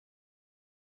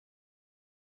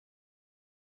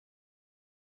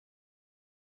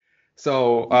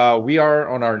So we are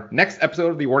on our next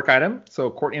episode of the Work Item. So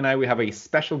Courtney and I, we have a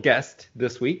special guest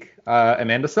this week,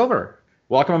 Amanda Silver.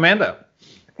 Welcome, Amanda.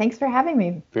 Thanks for having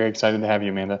me. Very excited to have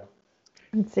you, Amanda.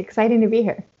 It's exciting to be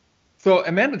here. So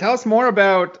Amanda, tell us more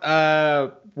about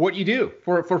what you do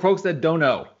for folks that don't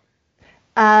know.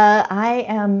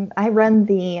 I run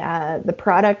the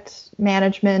product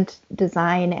management,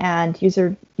 design, and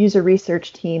user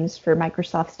research teams for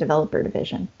Microsoft's developer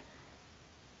division.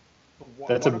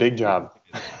 That's a big job.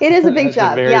 It is a big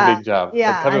job. A very big job.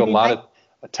 Yeah. Covered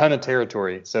a ton of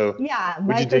territory. So yeah,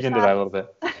 would you dig into that a little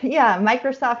bit? Yeah,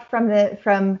 Microsoft from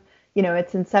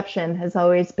its inception has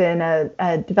always been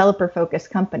a developer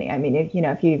focused company. I mean,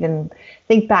 if you even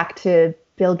think back to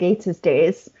Bill Gates's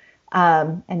days,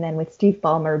 and then with Steve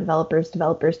Ballmer,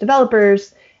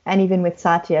 developers, and even with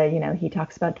Satya, he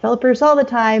talks about developers all the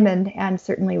time, and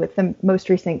certainly with the most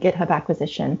recent GitHub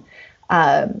acquisition,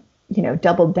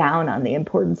 doubled down on the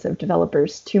importance of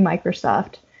developers to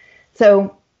Microsoft.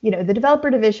 So, the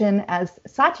developer division, as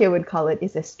Satya would call it,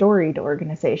 is a storied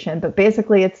organization, but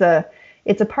basically it's a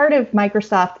part of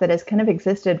Microsoft that has kind of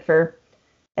existed for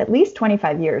at least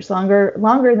 25 years,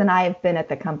 longer than I've been at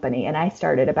the company, and I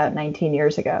started about 19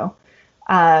 years ago.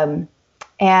 And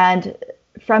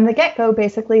from the get-go,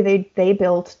 basically they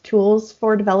built tools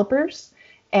for developers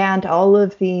and all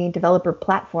of the developer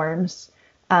platforms.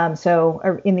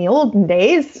 So in the olden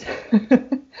days,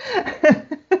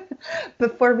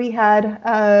 before we had,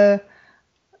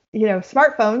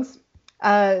 smartphones,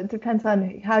 depends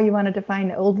on how you want to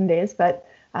define olden days, but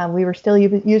we were still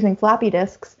using floppy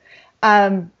disks.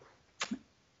 The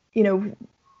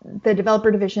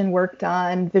developer division worked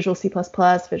on Visual C++,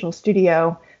 Visual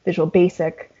Studio, Visual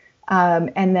Basic,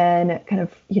 and then kind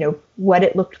of, what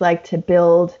it looked like to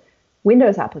build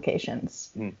Windows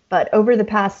applications. But over the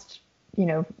past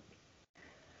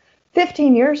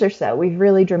 15 years or so, we've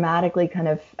really dramatically kind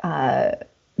of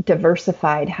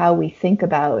diversified how we think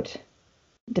about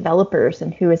developers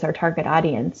and who is our target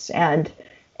audience. And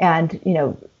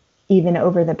even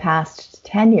over the past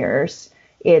 10 years,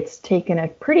 it's taken a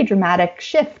pretty dramatic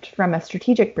shift from a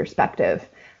strategic perspective.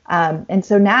 And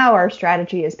so now our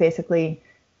strategy is basically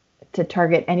to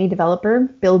target any developer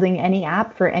building any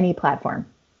app for any platform.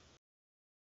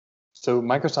 So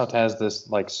Microsoft has this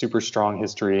super strong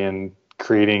history in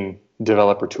creating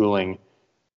developer tooling.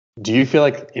 Do you feel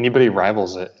like anybody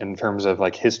rivals it in terms of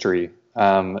history?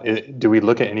 Do we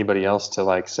look at anybody else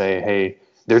to say, hey,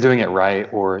 they're doing it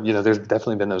right? Or, there's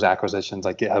definitely been those acquisitions.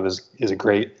 GitHub is a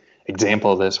great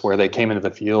example of this, where they came into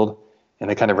the field and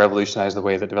they kind of revolutionized the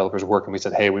way that developers work. And we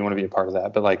said, hey, we want to be a part of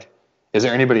that. But is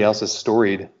there anybody else as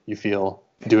storied, you feel,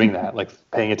 doing that,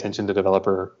 paying attention to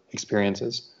developer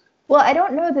experiences? Well, I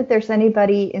don't know that there's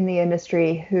anybody in the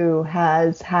industry who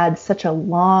has had such a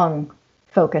long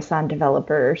focus on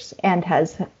developers and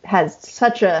has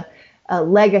such a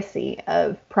legacy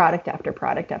of product after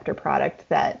product after product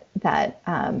that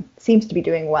seems to be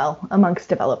doing well amongst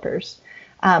developers.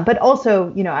 But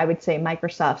also, I would say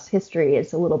Microsoft's history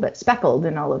is a little bit speckled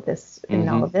in all of this. And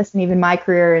even my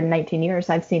career in 19 years,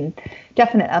 I've seen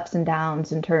definite ups and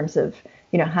downs in terms of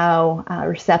how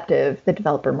receptive the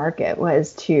developer market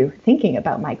was to thinking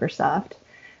about Microsoft.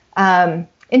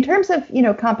 In terms of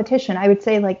competition, I would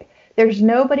say there's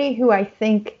nobody who I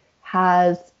think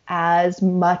has as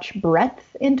much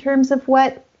breadth in terms of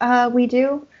what we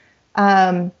do.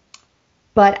 But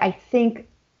I think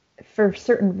for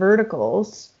certain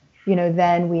verticals,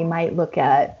 then we might look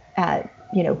at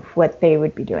what they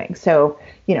would be doing. So,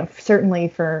 certainly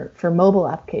for mobile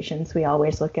applications, we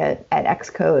always look at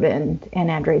Xcode and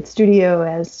Android Studio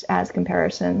as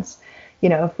comparisons.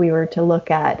 If we were to look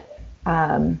at,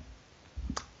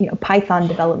 Python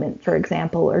development, for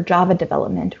example, or Java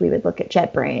development, we would look at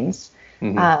JetBrains.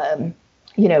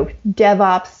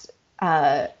 DevOps,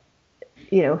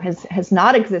 has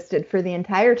not existed for the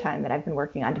entire time that I've been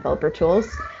working on developer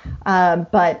tools.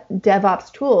 But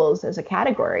DevOps tools as a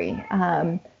category,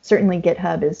 certainly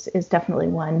GitHub is definitely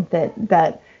one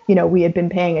that we had been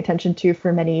paying attention to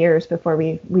for many years before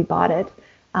we bought it.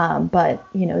 But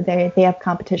they have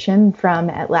competition from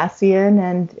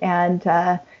Atlassian and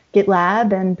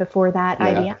GitLab, and before that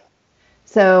IBM.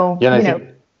 So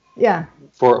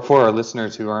For our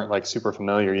listeners who aren't super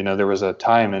familiar, there was a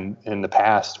time in the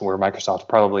past where Microsoft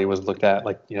probably was looked at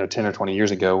 10 or 20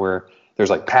 years ago, where there's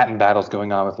patent battles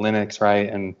going on with Linux, right?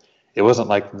 And it wasn't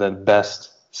the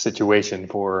best situation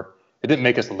it didn't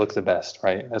make us look the best,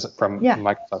 right? From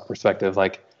Microsoft perspective,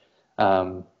 it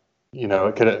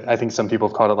could, I think some people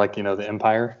have called it the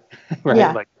empire, right?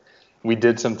 Yeah. We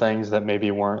did some things that maybe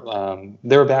weren't,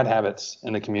 there were bad habits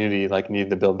in the community,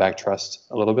 needed to build back trust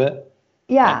a little bit.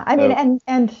 Yeah, I mean, So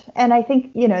and I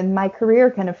think, my career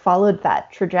kind of followed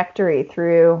that trajectory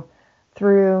through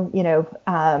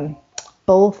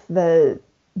both the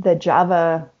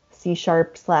Java C# /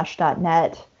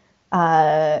 .NET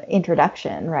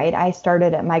introduction, right? I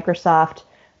started at Microsoft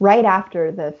right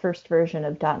after the first version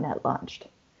of .NET launched.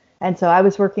 And so I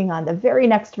was working on the very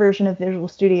next version of Visual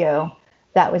Studio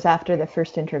that was after the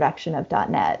first introduction of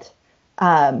 .NET.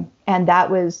 And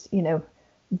that was,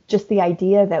 just the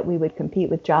idea that we would compete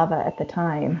with Java at the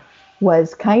time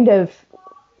was kind of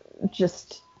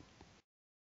just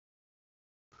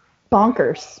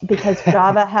bonkers because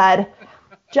Java had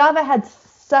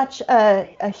such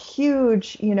a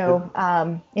huge,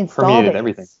 install Permeated base.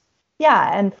 everything.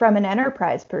 Yeah, and from an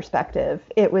enterprise perspective,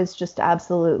 it was just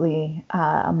absolutely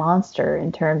a monster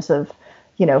in terms of,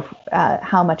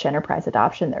 how much enterprise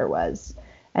adoption there was.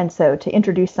 And so to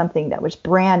introduce something that was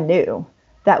brand new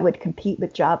that would compete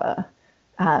with Java,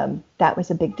 that was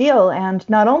a big deal. And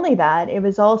not only that, it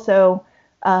was also,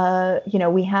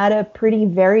 we had a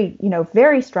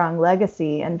very strong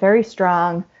legacy and very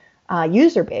strong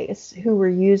user base who were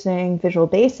using Visual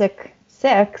Basic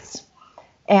 6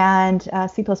 and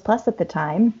C++ at the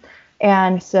time.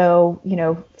 And so,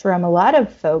 from a lot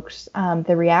of folks,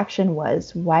 the reaction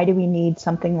was, why do we need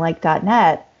something like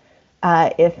 .NET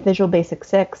if Visual Basic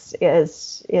 6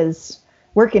 is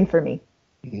working for me?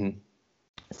 Mm-hmm.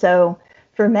 So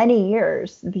for many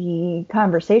years, the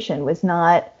conversation was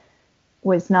not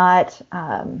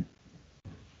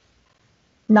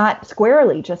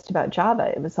squarely just about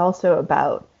Java. It was also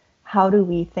about how do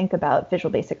we think about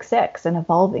Visual Basic 6 and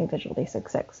evolving Visual Basic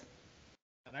 6.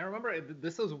 And I remember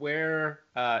this is where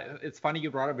it's funny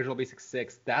you brought up Visual Basic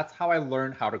 6. That's how I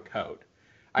learned how to code.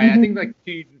 I think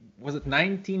was it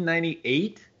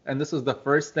 1998? And this was the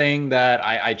first thing that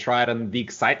I tried, and the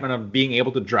excitement of being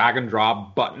able to drag and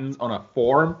drop buttons on a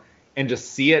form and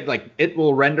just see it, like it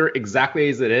will render exactly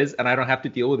as it is, and I don't have to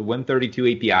deal with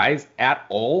Win32 APIs at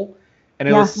all. And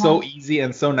it was so easy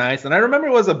and so nice. And I remember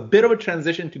it was a bit of a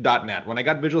transition to .NET. When I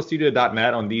got Visual Studio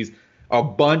 .NET on a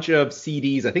bunch of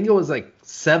CDs, I think it was like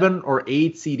 7 or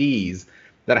 8 CDs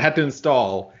that I had to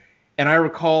install. And I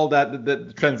recall that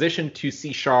the transition to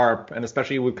C# and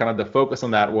especially with kind of the focus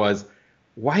on that was,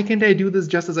 why can't I do this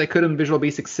just as I could in Visual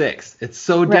Basic 6? It's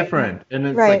so different. And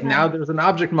it's like now there's an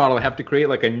object model. I have to create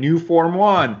like a new Form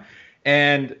 1.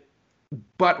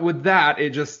 But with that, it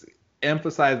just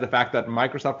emphasized the fact that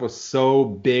Microsoft was so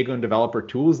big on developer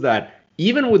tools that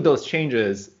even with those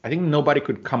changes, I think nobody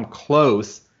could come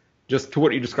close just to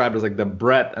what you described as like the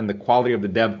breadth and the quality of the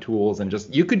dev tools, and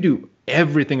just you could do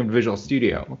everything in Visual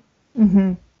Studio.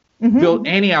 Build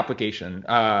any application.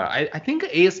 I think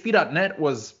ASP.NET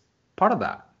was part of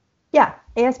that. Yeah,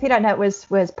 ASP.NET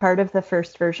was part of the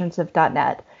first versions of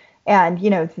 .NET, and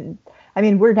I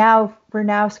mean, we're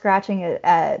now scratching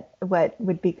at what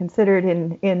would be considered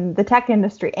in the tech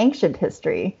industry ancient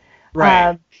history,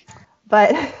 right?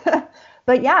 But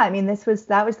yeah, I mean,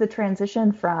 that was the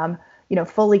transition from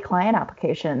fully client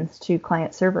applications to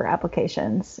client server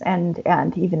applications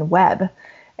and even web,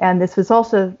 and this was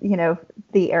also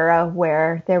the era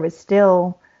where there was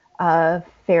still a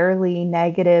fairly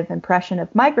negative impression of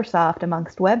Microsoft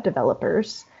amongst web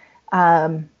developers,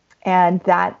 and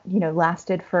that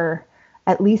lasted for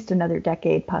at least another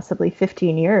decade, possibly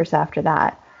 15 years after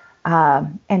that.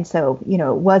 And so,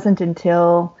 it wasn't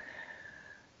until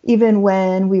even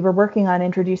when we were working on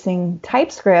introducing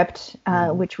TypeScript,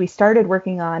 which we started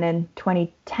working on in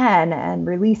 2010 and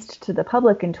released to the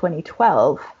public in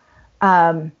 2012,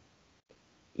 again,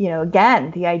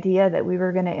 the idea that we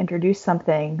were going to introduce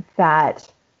something that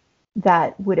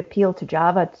would appeal to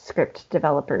JavaScript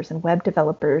developers and web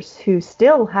developers who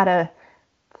still had a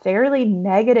fairly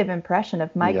negative impression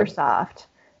of Microsoft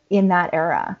in that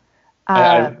era.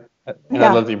 I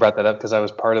love that you brought that up, because I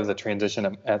was part of the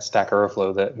transition at Stack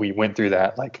Overflow that we went through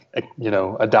that, like,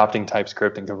 adopting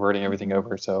TypeScript and converting everything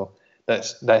over. So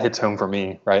that hits home for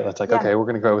me, right? It's like, okay, we're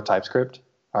going to go with TypeScript.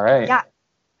 All right. Yeah.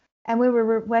 And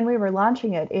when we were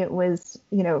launching it, it was,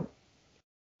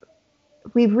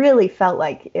 we really felt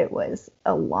like it was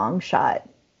a long shot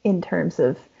in terms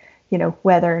of,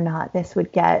 whether or not this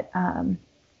would get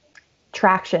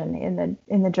traction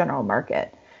in the general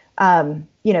market.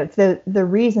 The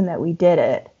reason that we did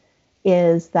it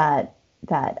is that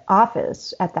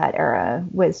Office at that era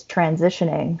was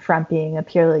transitioning from being a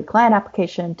purely client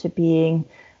application to being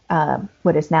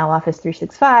what is now Office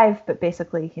 365, but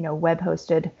basically, web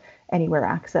hosted anywhere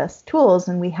access tools.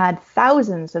 And we had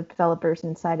thousands of developers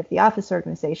inside of the Office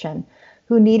organization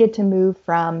who needed to move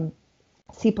from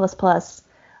C++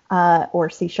 or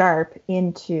C#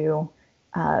 into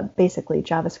basically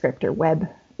JavaScript or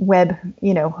web,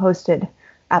 hosted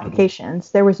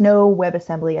applications. There was no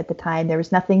WebAssembly at the time. There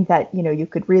was nothing that, you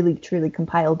could really truly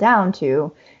compile down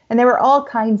to. And there were all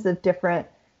kinds of different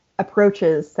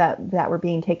approaches that were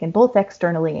being taken both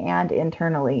externally and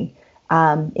internally.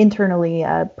 Internally,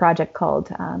 a project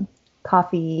called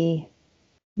Coffee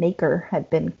Maker had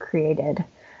been created.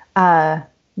 And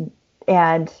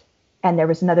there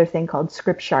was another thing called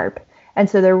ScriptSharp. And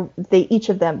so they each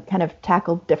of them kind of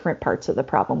tackled different parts of the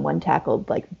problem. One tackled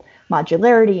like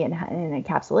modularity and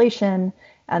encapsulation,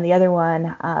 and the other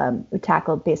one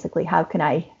tackled basically how can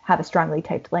I have a strongly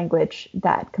typed language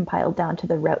that compiled down to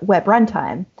the web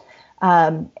runtime.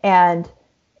 And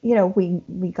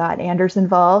we got Anders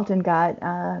involved and got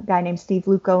a guy named Steve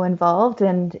Luco involved,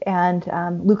 and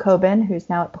Luke Hoban, who's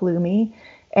now at Pulumi,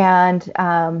 and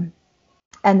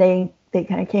they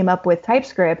kind of came up with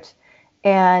TypeScript.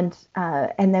 And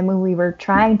then when we were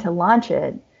trying to launch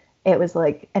it, it was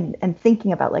like, and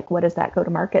thinking about like, what does that go to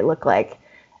market look like?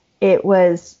 It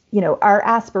was, our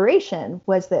aspiration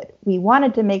was that we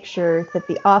wanted to make sure that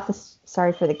the Office,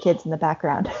 sorry for the kids in the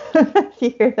background, if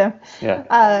you hear them.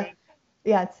 Yeah.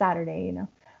 Yeah, it's Saturday,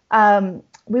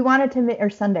 we wanted to, or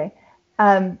Sunday,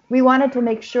 we wanted to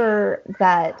make sure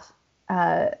that,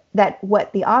 that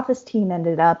what the Office team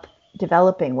ended up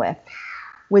developing with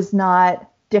was not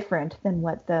different than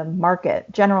what the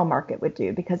general market would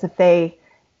do, because if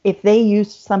they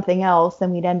used something else,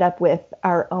 then we'd end up with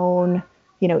our own,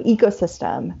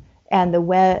 ecosystem, and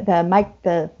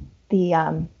the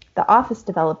Office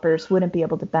developers wouldn't be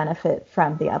able to benefit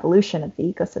from the evolution of the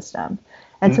ecosystem.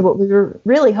 And so what we were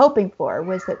really hoping for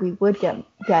was that we would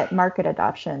get market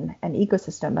adoption and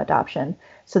ecosystem adoption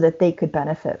so that they could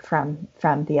benefit from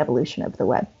the evolution of the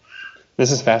web.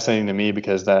 This is fascinating to me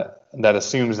because that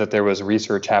assumes that there was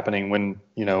research happening when,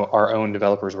 our own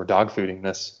developers were dogfooding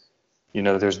this.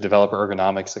 There's developer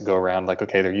ergonomics that go around like,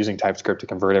 okay, they're using TypeScript to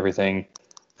convert everything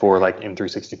for like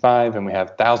M365, and we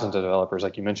have thousands of developers,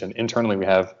 like you mentioned. Internally, we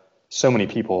have so many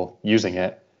people using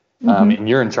it. And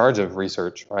you're in charge of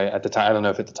research, right? At the time, I don't know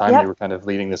if at the time you were kind of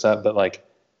leading this up, but like,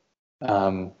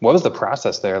 what was the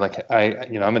process there? Like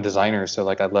I'm a designer, so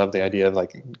like I love the idea of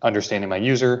like understanding my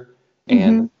user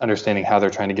and understanding how they're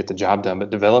trying to get the job done.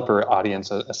 But developer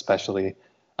audience especially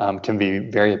can be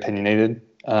very opinionated.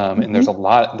 And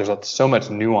there's so much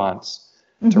nuance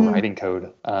to writing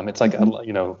code. It's like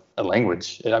a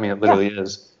language. I mean, it literally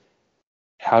is.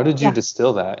 How did you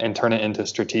distill that and turn it into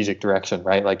strategic direction,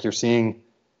 right? Like you're seeing,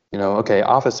 okay,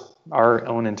 Office, our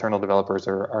own internal developers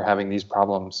are having these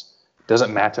problems.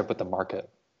 Doesn't match up with the market.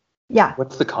 Yeah.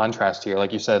 What's the contrast here?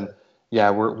 Like you said,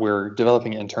 we're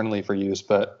developing it internally for use,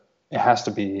 but it has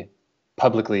to be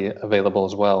publicly available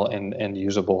as well and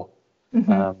usable.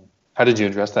 How did you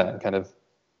address that and kind of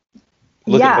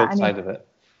look at both sides of it?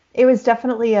 It was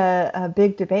definitely a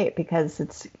big debate because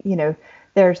it's,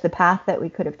 there's the path that we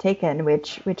could have taken,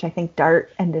 which I think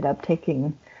Dart ended up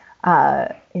taking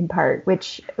in part,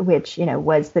 which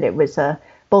was that it was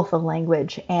both a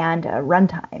language and a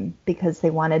runtime, because they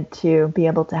wanted to be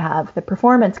able to have the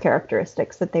performance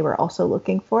characteristics that they were also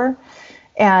looking for.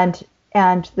 And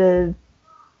the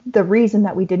reason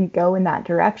that we didn't go in that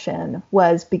direction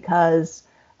was because,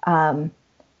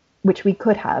 which we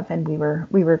could have, and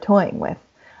we were toying with.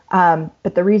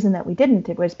 But the reason that we didn't,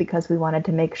 it was because we wanted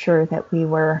to make sure that we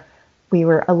were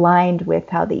aligned with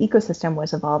how the ecosystem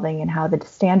was evolving and how the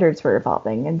standards were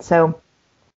evolving. And so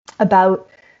about,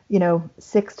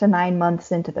 6 to 9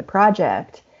 months into the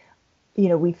project,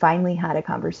 we finally had a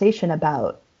conversation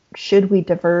about, should we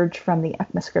diverge from the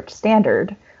ECMAScript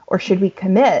standard, or should we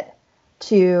commit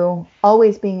to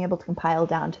always being able to compile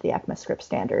down to the ECMAScript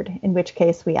standard, in which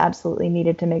case we absolutely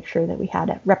needed to make sure that we had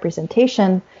a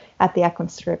representation at the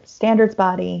ECMAScript standards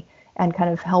body and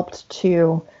kind of helped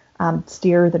to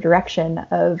steer the direction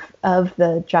of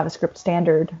the JavaScript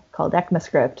standard called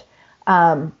ECMAScript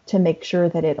to make sure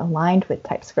that it aligned with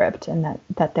TypeScript and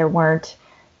that there weren't,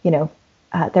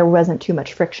 there wasn't too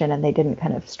much friction and they didn't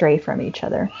kind of stray from each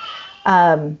other.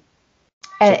 So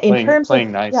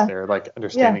playing nice there, like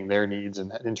understanding their needs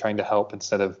and trying to help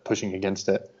instead of pushing against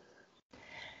it.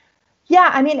 Yeah,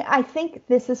 I mean, I think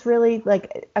this is really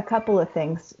like a couple of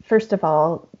things. First of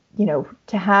all,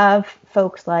 to have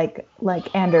folks like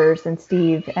Anders and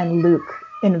Steve and Luke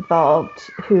involved,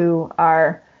 who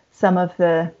are some of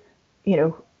the,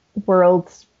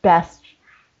 world's best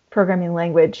programming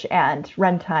language and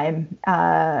runtime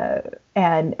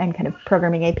and kind of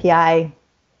programming API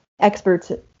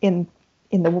experts in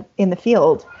the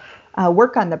field,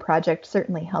 work on the project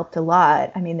certainly helped a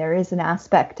lot. I mean, there is an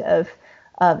aspect of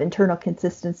internal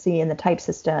consistency in the type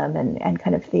system and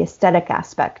kind of the aesthetic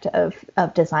aspect of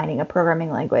designing a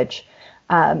programming language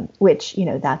which,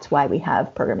 that's why we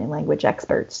have programming language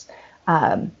experts.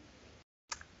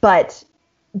 But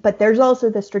there's also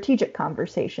the strategic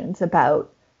conversations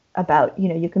about,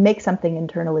 you can make something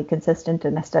internally consistent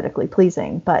and aesthetically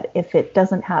pleasing, but if it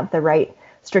doesn't have the right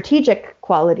strategic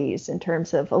qualities in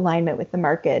terms of alignment with the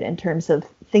market, in terms of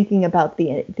thinking about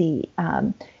the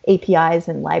APIs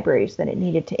and libraries that it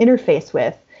needed to interface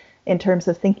with, in terms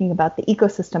of thinking about the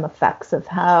ecosystem effects of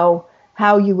how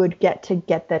you would get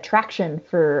the traction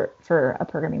for a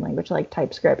programming language like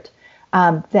TypeScript,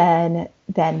 then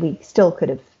we still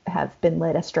could have been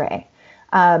led astray.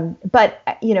 But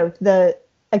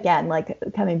again, like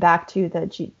coming back to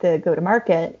the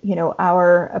go-to-market,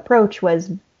 our approach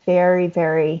was very,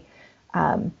 very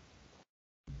how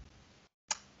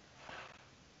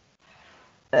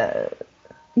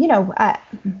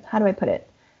do I put it?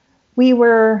 We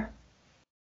were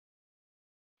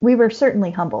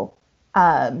certainly humble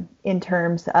in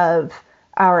terms of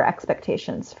our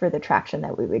expectations for the traction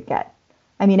that we would get.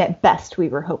 I mean, at best, we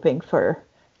were hoping for,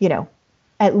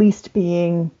 at least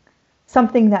being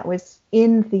something that was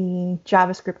in the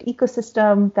JavaScript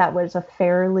ecosystem, that was a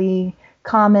fairly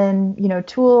common,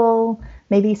 tool,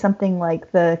 maybe something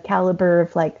like the caliber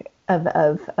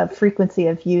of frequency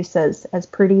of use as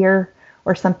prettier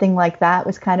or something like that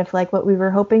was kind of like what we were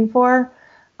hoping for.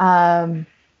 And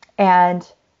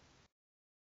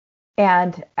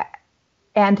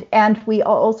we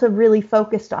also really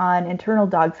focused on internal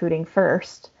dogfooding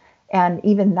first. And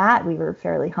even that we were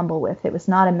fairly humble with. It was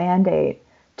not a mandate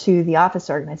to the Office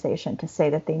organization to say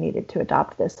that they needed to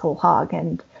adopt this whole hog.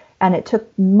 And it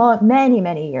took many,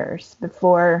 many years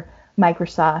before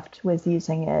Microsoft was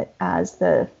using it as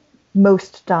the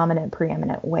most dominant,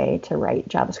 preeminent way to write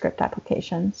JavaScript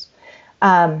applications.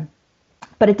 But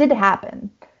it did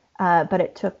happen. But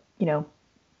it took,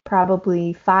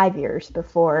 probably 5 years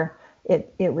before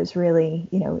it was really,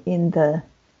 in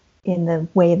the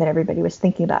way that everybody was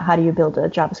thinking about how do you build a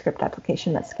JavaScript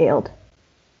application that scaled.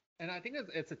 And I think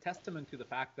it's a testament to the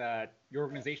fact that your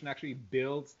organization actually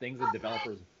builds things that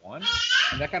developers want.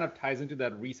 And that kind of ties into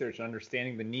that research and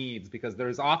understanding the needs, because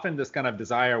there's often this kind of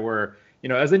desire where,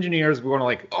 as engineers, we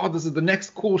want to oh, this is the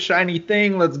next cool, shiny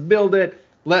thing. Let's build it.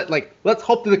 Let's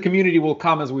hope that the community will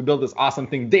come as we build this awesome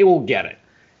thing. They will get it.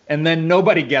 And then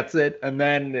nobody gets it. And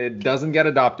then it doesn't get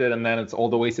adopted. And then it's all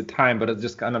the wasted time. But it's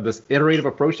just kind of this iterative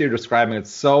approach that you're describing.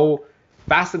 It's so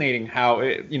fascinating how,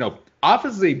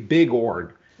 Office is a big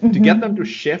org. To get them to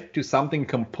shift to something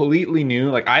completely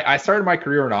new. Like I started my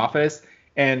career in Office,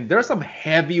 and there are some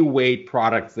heavyweight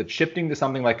products that shifting to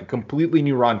something like a completely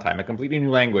new runtime, a completely new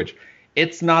language,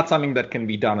 it's not something that can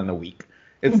be done in a week.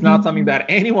 It's not something that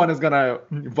anyone is going to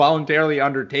voluntarily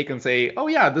undertake and say, oh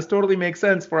yeah, this totally makes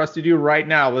sense for us to do right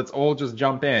now. Let's all just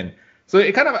jump in. So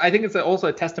I think it's also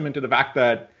a testament to the fact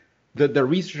that the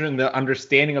research and the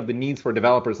understanding of the needs for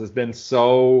developers has been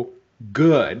so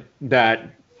good that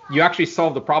you actually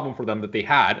solve the problem for them that they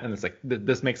had, and it's like,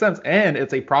 this makes sense. And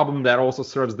it's a problem that also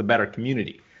serves the better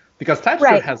community, because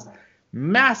TypeScript has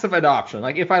massive adoption.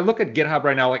 Like if I look at GitHub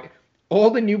right now, like all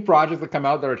the new projects that come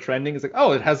out that are trending, it's like,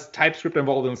 oh, it has TypeScript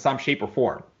involved in some shape or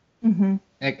form.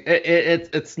 Like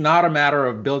it's not a matter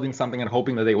of building something and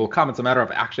hoping that they will come. It's a matter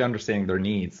of actually understanding their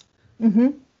needs.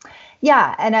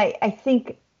 Yeah, and I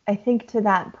think to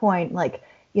that point, like,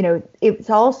 it's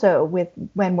also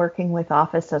when working with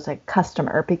Office as a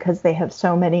customer, because they have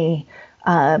so many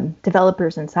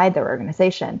developers inside their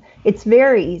organization, it's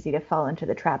very easy to fall into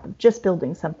the trap of just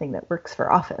building something that works for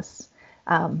Office.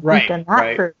 We've done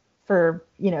that for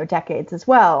decades as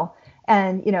well.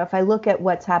 And, if I look at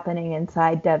what's happening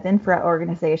inside dev infra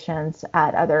organizations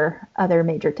at other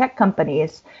major tech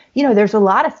companies, there's a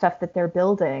lot of stuff that they're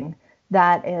building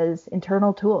that is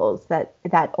internal tools that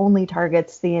only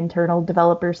targets the internal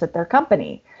developers at their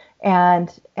company. And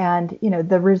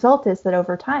the result is that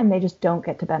over time, they just don't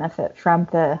get to benefit from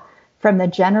the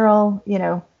general,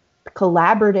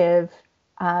 collaborative,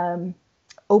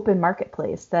 open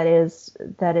marketplace that is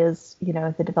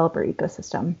the developer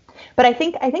ecosystem. But I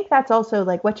think that's also,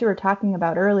 like what you were talking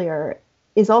about earlier,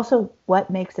 is also what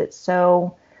makes it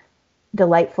so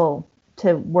delightful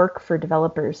to work for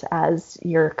developers as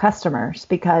your customers,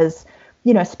 because,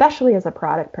 especially as a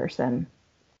product person,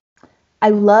 I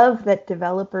love that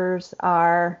developers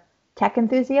are tech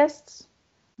enthusiasts,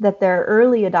 that they're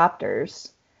early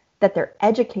adopters, that they're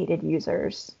educated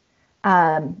users.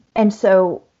 And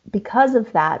so because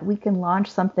of that, we can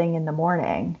launch something in the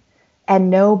morning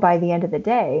and know by the end of the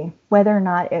day whether or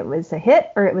not it was a hit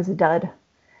or it was a dud,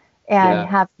 and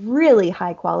have really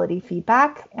high quality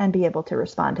feedback and be able to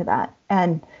respond to that.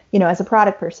 And, as a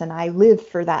product person, I live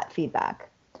for that feedback.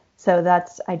 So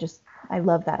I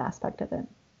love that aspect of it.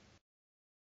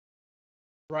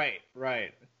 Right.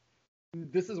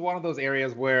 This is one of those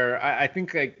areas where I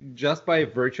think like just by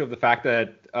virtue of the fact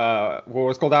that what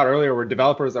was called out earlier, where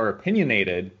developers are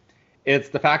opinionated, it's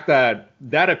the fact that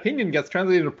that opinion gets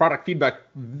translated into product feedback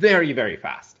very, very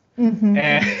fast. Mm-hmm.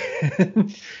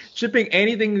 And shipping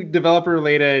anything developer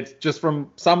related, just from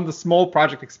some of the small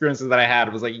project experiences that I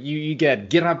had, was like you get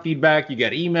GitHub feedback, you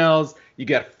get emails, you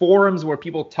get forums where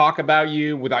people talk about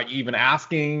you without you even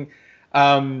asking.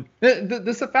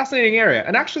 This is a fascinating area,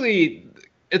 and actually,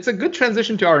 it's a good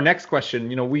transition to our next question.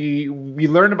 You know, we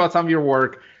learned about some of your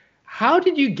work. How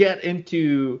did you get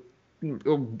into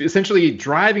essentially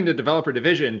driving the developer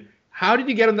division? How did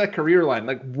you get on that career line?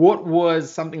 Like, what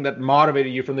was something that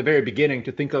motivated you from the very beginning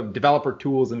to think of developer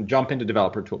tools and jump into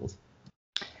developer tools?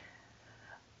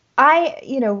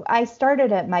 I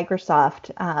started at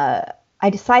Microsoft. I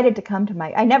decided to come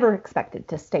to I never expected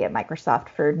to stay at Microsoft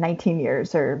for 19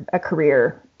 years or a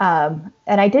career. And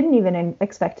I didn't even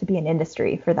expect to be in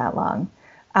industry for that long.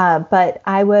 But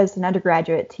I was an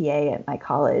undergraduate TA at my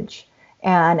college.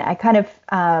 And I kind of,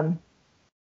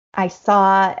 I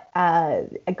saw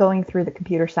going through the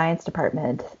computer science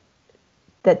department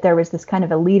that there was this kind of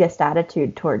elitist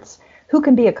attitude towards who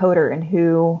can be a coder and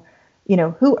who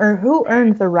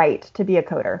earned the right to be a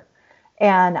coder.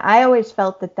 And I always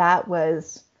felt that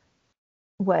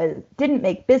didn't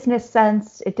make business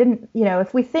sense. It didn't,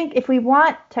 if we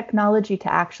want technology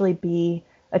to actually be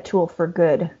a tool for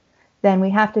good, then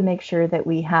we have to make sure that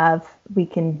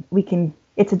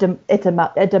it's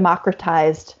a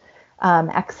democratized,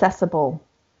 accessible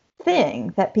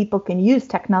thing that people can use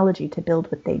technology to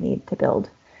build what they need to build.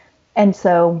 And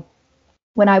so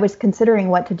when I was considering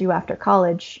what to do after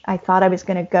college, I thought I was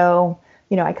going to go,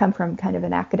 I come from kind of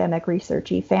an academic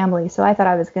researchy family, so I thought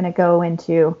I was going to go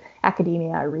into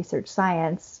academia or research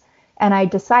science. And I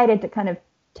decided to kind of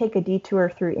take a detour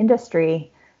through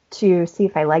industry to see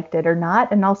if I liked it or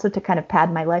not, and also to kind of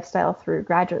pad my lifestyle through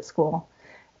graduate school.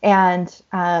 And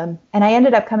I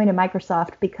ended up coming to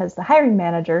Microsoft because the hiring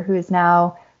manager, who is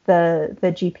now the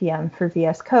GPM for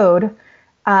VS Code,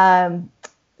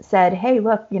 said, hey,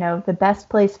 look, the best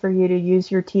place for you to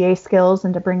use your TA skills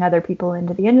and to bring other people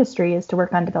into the industry is to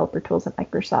work on developer tools at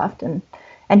Microsoft.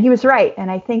 And he was right.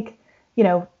 And I think,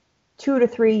 2 to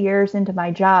 3 years into my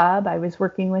job, I was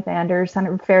working with Anders on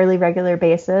a fairly regular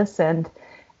basis. And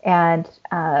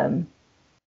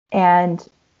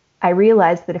I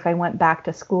realized that if I went back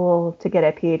to school to get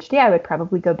a PhD, I would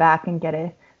probably go back and get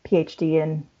a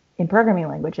PhD in programming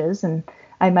languages. And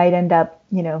I might end up,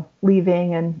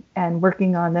 leaving and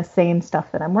working on the same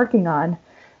stuff that I'm working on.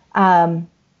 And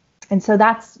so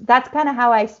that's kind of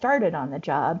how I started on the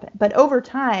job. But over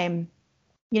time,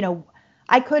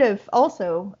 I could have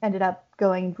also ended up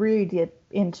going really deep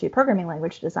into programming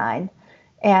language design.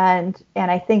 And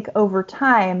I think over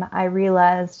time, I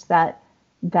realized that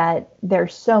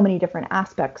there's so many different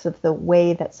aspects of the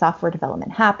way that software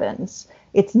development happens.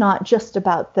 It's not just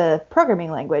about the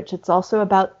programming language. It's also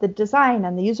about the design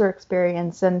and the user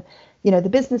experience and, the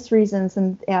business reasons.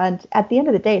 And at the end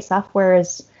of the day, software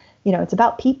is, it's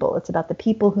about people. It's about the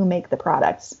people who make the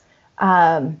products.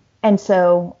 And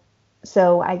so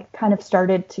I kind of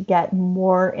started to get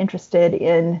more interested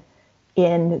in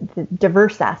the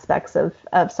diverse aspects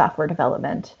of software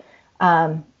development.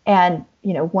 And,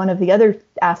 one of the other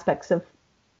aspects of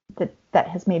that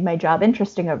has made my job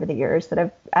interesting over the years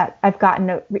that I've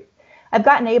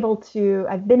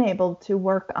been able to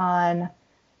work on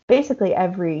basically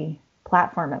every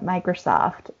platform at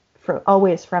Microsoft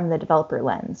always from the developer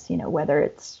lens, whether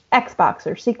it's Xbox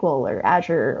or SQL or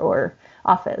Azure or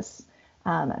Office.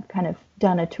 I've kind of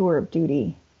done a tour of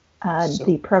duty,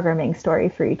 the programming story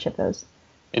for each of those.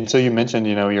 And so you mentioned,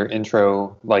 your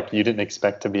intro, like you didn't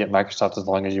expect to be at Microsoft as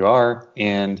long as you are.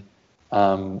 And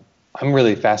I'm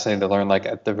really fascinated to learn, like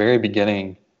at the very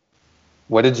beginning,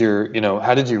 how did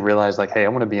you realize like, hey, I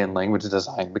want to be in language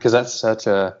design? Because that's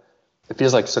it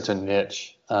feels like such a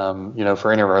niche,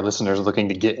 for any of our listeners looking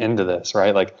to get into this,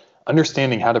 right? Like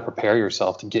understanding how to prepare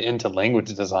yourself to get into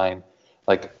language design,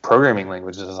 like programming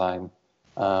language design.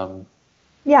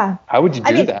 Yeah. How would you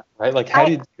do that, right? Like how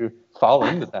did you fall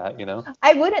into that,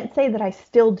 I wouldn't say that I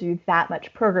still do that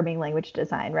much programming language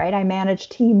design, right? I manage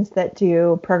teams that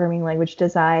do programming language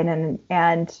design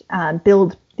and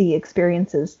build the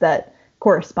experiences that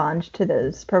correspond to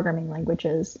those programming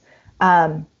languages.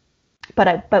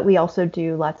 But we also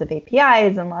do lots of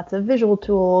APIs and lots of visual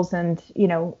tools and,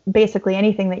 basically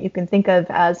anything that you can think of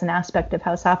as an aspect of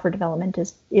how software development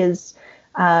is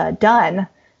done,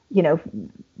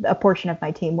 a portion of my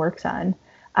team works on.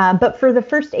 But for the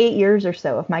first 8 years or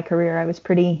so of my career, I was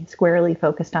pretty squarely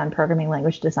focused on programming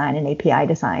language design and API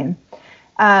design.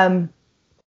 I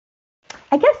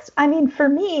guess, I mean, for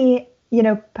me,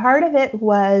 part of it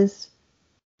was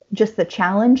just the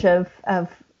challenge of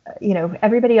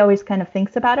everybody always kind of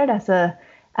thinks about it as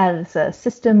a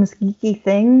systems geeky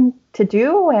thing to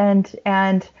do,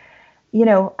 and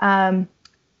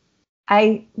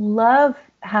I love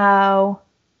how,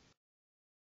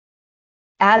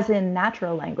 as in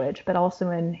natural language, but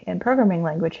also in programming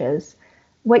languages,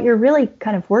 what you're really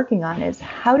kind of working on is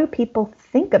how do people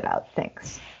think about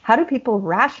things? How do people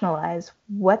rationalize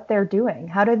what they're doing?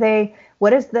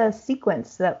 What is the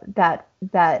sequence that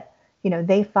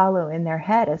they follow in their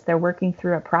head as they're working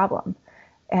through a problem?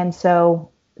 And so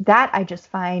that I just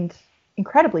find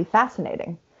incredibly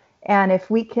fascinating. And if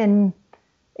we can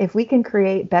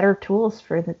create better tools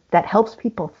that helps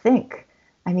people think,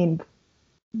 I mean,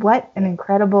 what an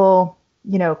incredible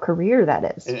career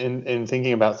that is. And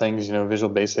thinking about things,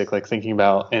 Visual Basic, like thinking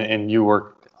about, and you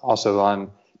work also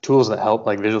on tools that help,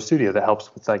 like Visual Studio, that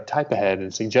helps with like type ahead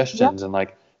and suggestions, and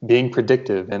like being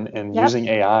predictive and using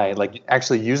AI, like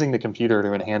actually using the computer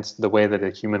to enhance the way that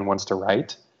a human wants to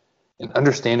write and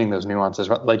understanding those nuances.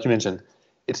 Like you mentioned,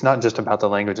 it's not just about the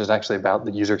language, it's actually about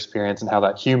the user experience and how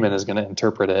that human is going to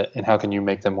interpret it and how can you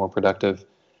make them more productive.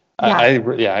 I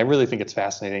really think it's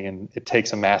fascinating, and it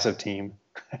takes a massive team,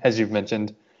 as you've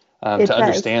mentioned, to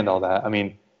understand all that. I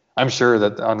mean, I'm sure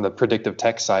that on the predictive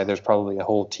text side, there's probably a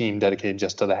whole team dedicated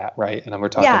just to that, right? And we're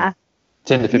talking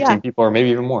 10 to 15 people, or maybe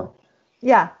even more.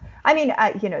 Yeah, I mean,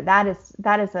 that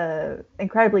is a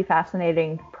incredibly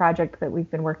fascinating project that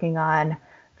we've been working on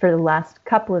for the last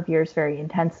couple of years very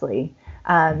intensely.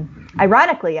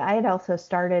 Ironically, I had also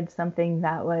started something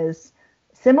that was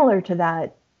similar to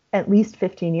that at least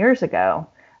 15 years ago,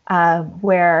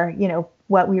 where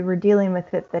what we were dealing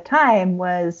with at the time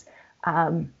was,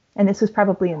 and this was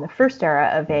probably in the first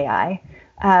era of AI,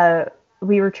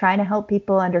 we were trying to help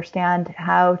people understand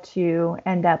how to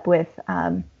end up with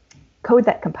code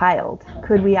that compiled.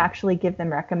 Could we actually give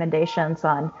them recommendations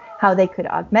on how they could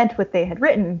augment what they had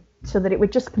written so that it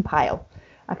would just compile?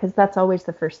 Because that's always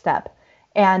the first step.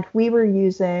 And we were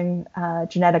using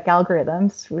genetic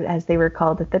algorithms, as they were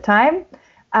called at the time,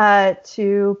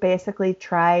 to basically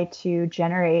try to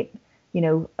generate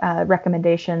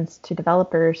recommendations to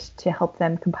developers to help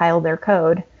them compile their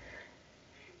code.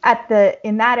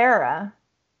 In that era,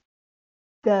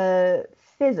 the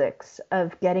physics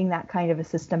of getting that kind of a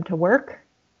system to work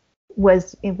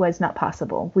was not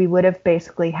possible. We would have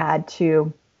basically had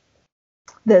to,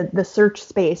 the search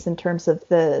space in terms of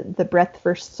the breadth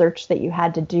first search that you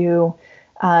had to do,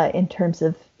 in terms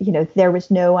of, there was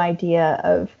no idea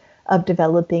of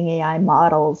developing AI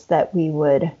models that we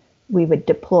would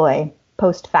deploy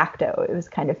post facto. It was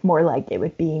kind of more like it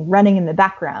would be running in the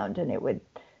background, and it would,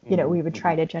 we would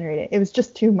try to generate it. It was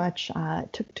just too much,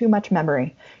 took too much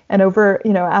memory. And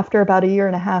after about a year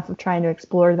and a half of trying to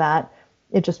explore that,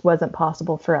 it just wasn't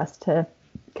possible for us to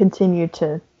continue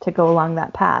to go along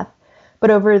that path. But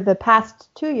over the past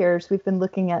 2 years, we've been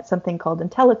looking at something called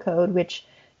IntelliCode, which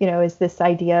is this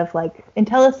idea of like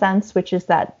IntelliSense, which is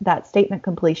that statement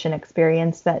completion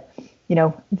experience that,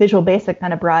 Visual Basic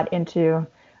kind of brought into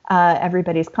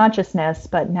everybody's consciousness,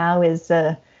 but now is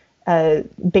a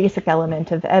basic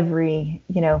element of every,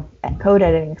 code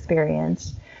editing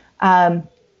experience.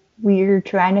 We're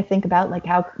trying to think about like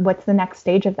what's the next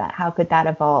stage of that? How could that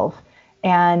evolve?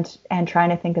 And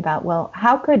trying to think about, well,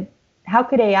 how could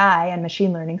AI and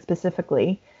machine learning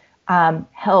specifically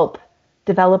help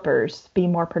developers be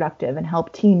more productive and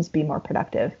help teams be more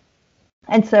productive?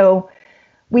 And so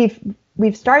we've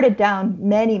started down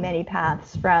many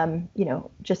paths from,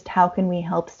 just how can we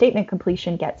help statement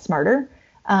completion get smarter,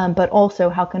 but also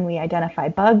how can we identify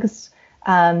bugs?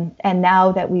 And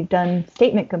now that we've done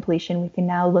statement completion, we can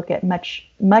now look at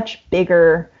much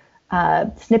bigger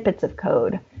snippets of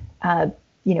code,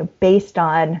 based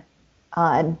on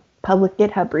public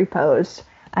GitHub repos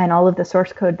and all of the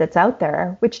source code that's out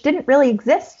there, which didn't really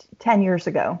exist 10 years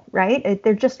ago, right?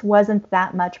 There just wasn't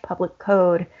that much public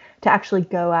code to actually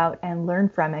go out and learn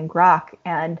from and grok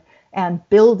and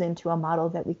build into a model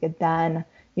that we could then,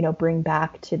 bring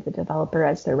back to the developer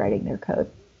as they're writing their code.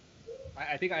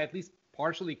 I think I at least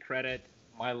partially credit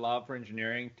my love for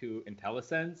engineering to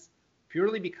IntelliSense,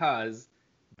 purely because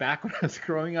back when I was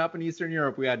growing up in Eastern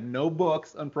Europe, we had no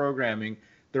books on programming.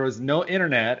 There was no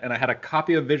internet, and I had a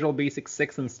copy of Visual Basic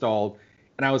 6 installed,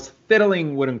 and I was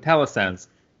fiddling with IntelliSense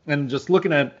and just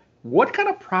looking at what kind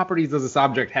of properties does this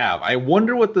object have? I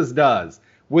wonder what this does,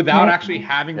 without actually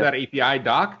having that API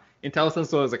doc.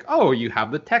 IntelliSense was like, oh, you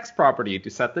have the text property to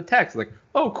set the text. Like,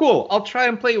 oh, cool. I'll try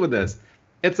and play with this.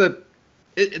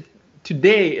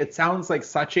 Today it sounds like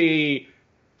such a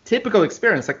typical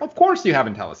experience. Like, of course you have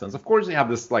IntelliSense. Of course you have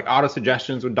this like auto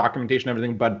suggestions with documentation and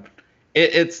everything, but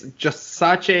it's just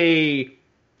such a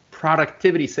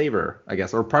productivity saver, I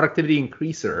guess, or productivity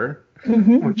increaser,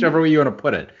 whichever way you want to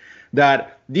put it.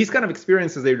 That these kind of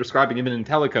experiences that you're describing, even in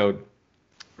IntelliCode,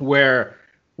 where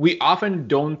we often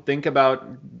don't think about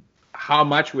how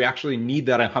much we actually need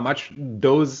that and how much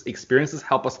those experiences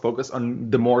help us focus on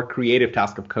the more creative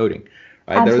task of coding.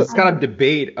 Right? There's this kind of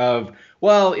debate of,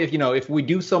 well, if we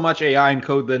do so much AI in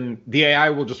code, then the AI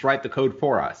will just write the code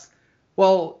for us.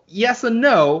 Well, yes and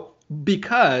no,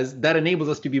 because that enables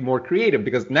us to be more creative,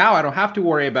 because now I don't have to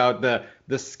worry about the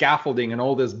scaffolding and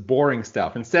all this boring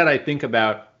stuff. Instead, I think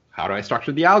about, how do I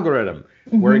structure the algorithm?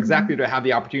 Where exactly do I have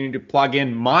the opportunity to plug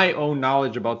in my own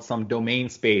knowledge about some domain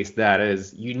space that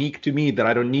is unique to me, that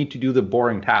I don't need to do the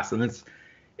boring tasks? And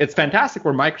it's fantastic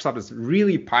where Microsoft is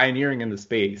really pioneering in the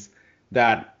space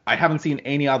that I haven't seen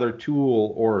any other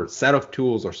tool or set of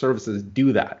tools or services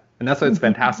do that. And that's why it's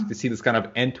fantastic to see this kind of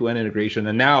end-to-end integration.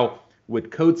 And now with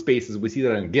code spaces, we see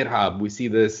that on GitHub. We see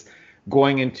this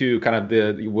going into kind of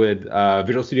with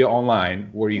Visual Studio Online,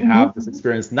 where you have this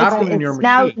experience not only in your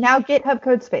machine. Now GitHub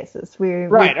Code Spaces.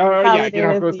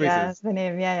 GitHub Code Spaces. The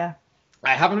name, yeah.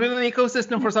 I haven't been in the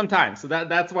ecosystem for some time, so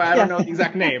that's why I don't know the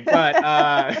exact name. But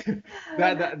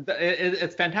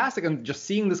it's fantastic, and just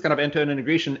seeing this kind of end-to-end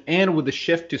integration, and with the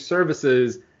shift to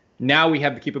services, now we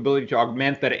have the capability to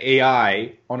augment that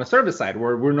AI on a service side,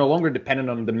 where we're no longer dependent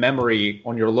on the memory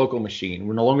on your local machine.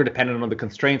 We're no longer dependent on the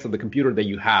constraints of the computer that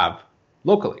you have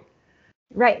locally.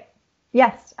 Right.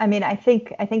 Yes. I mean, I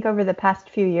think over the past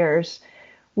few years,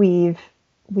 we've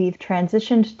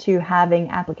transitioned to having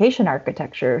application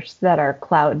architectures that are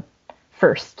cloud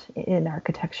first in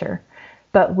architecture,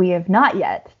 but we have not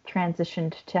yet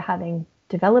transitioned to having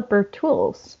developer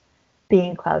tools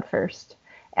being cloud first.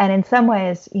 And in some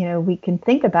ways, we can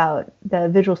think about the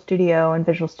Visual Studio and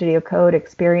Visual Studio Code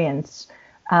experience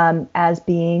as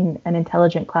being an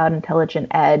intelligent cloud, intelligent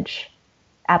edge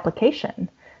application,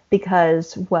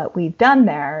 because what we've done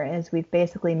there is we've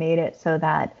basically made it so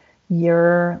that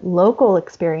your local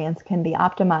experience can be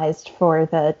optimized for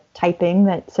the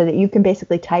typing, so that you can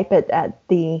basically type it at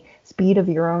the speed of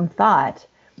your own thought.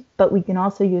 But we can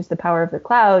also use the power of the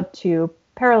cloud to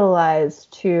parallelize,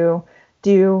 to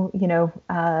do,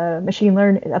 apply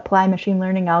machine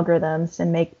learning algorithms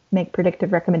and make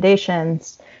predictive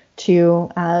recommendations, to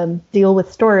deal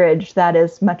with storage that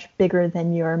is much bigger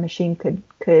than your machine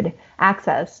could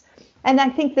access. And I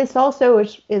think this also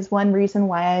is one reason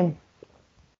why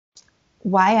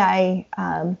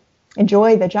I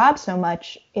enjoy the job so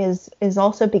much is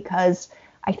also because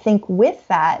I think with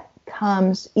that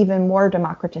comes even more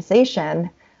democratization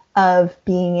of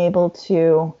being able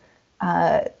to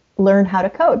learn how to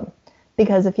code.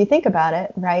 Because if you think about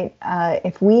it, right,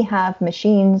 if we have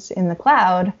machines in the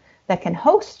cloud that can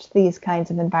host these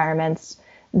kinds of environments,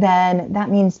 then that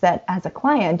means that as a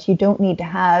client, you don't need to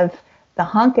have the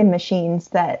honkin' machines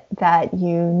that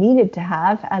you needed to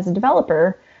have as a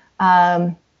developer,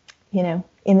 in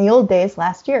the old days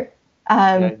last year.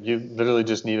 You literally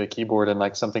just need a keyboard and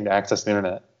like something to access the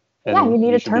internet. And you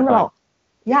need a terminal.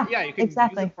 Yeah, you can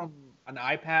exactly. use it from an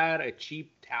iPad, a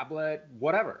cheap tablet,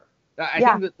 whatever. I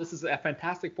think that this is a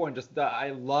fantastic point. I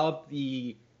love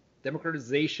the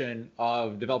democratization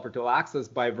of developer tool access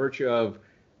by virtue of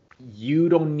you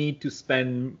don't need to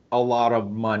spend a lot of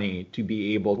money to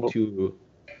be able to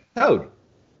code.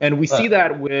 And we see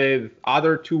that with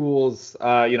other tools,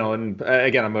 and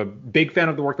again, I'm a big fan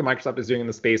of the work that Microsoft is doing in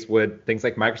the space with things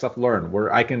like Microsoft Learn,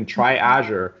 where I can try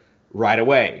Azure right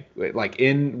away, like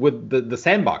with the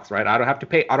sandbox, right? I don't have to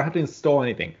pay. I don't have to install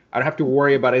anything. I don't have to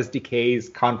worry about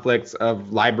SDKs, conflicts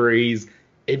of libraries.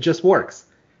 It just works.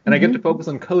 And I get to focus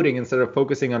on coding instead of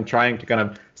focusing on trying to kind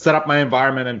of set up my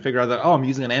environment and figure out that, I'm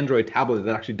using an Android tablet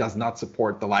that actually does not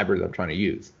support the library that I'm trying to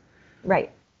use.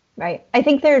 Right. I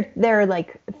think there are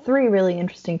like three really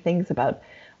interesting things about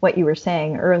what you were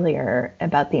saying earlier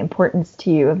about the importance to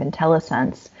you of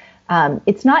IntelliSense.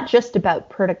 It's not just about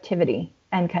productivity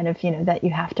and kind of, that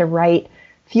you have to write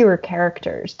fewer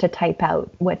characters to type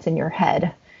out what's in your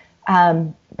head.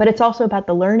 But it's also about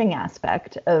the learning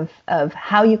aspect of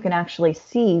how you can actually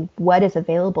see what is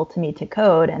available to me to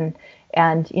code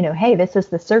and hey, this is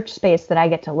the search space that I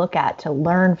get to look at to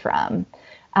learn from.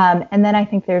 And then I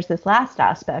think there's this last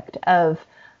aspect of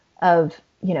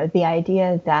the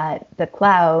idea that the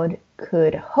cloud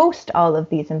could host all of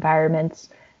these environments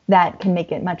that can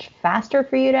make it much faster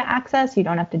for you to access. You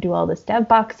don't have to do all this dev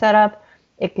box setup.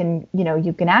 It can,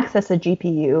 you can access a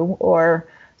GPU or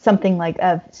something like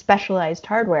of specialized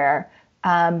hardware,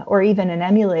 or even an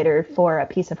emulator for a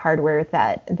piece of hardware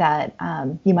that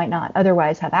you might not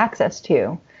otherwise have access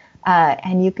to,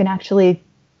 and you can actually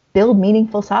build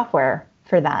meaningful software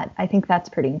for that. I think that's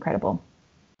pretty incredible.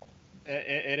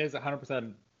 It is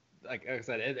 100%. Like I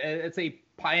said, it's a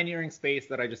pioneering space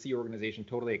that I just see your organization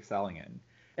totally excelling in.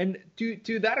 And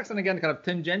to that extent, again, kind of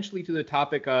tangentially to the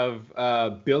topic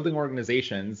of building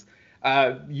organizations,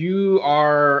 you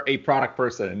are a product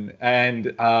person,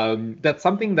 and that's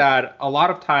something that a lot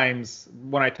of times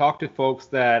when I talk to folks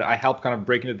that I help kind of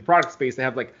break into the product space, they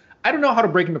have like, I don't know how to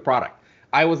break into product.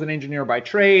 I was an engineer by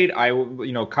trade. I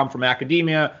come from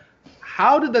academia.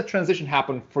 How did that transition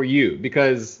happen for you?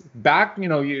 Because back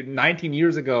 19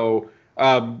 years ago,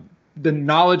 the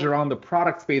knowledge around the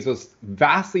product space was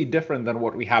vastly different than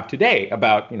what we have today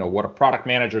about what a product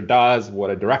manager does, what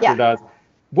a director does.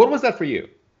 What was that for you?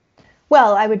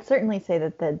 Well, I would certainly say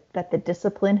that the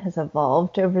discipline has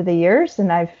evolved over the years,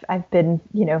 and I've been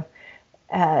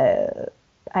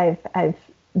I've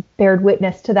bared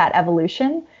witness to that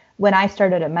evolution. When I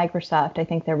started at Microsoft, I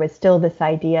think there was still this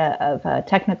idea of a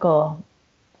technical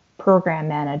program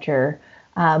manager,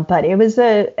 but it was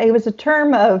a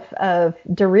term of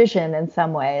derision in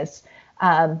some ways.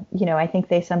 I think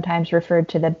they sometimes referred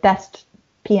to the best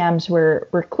PMs were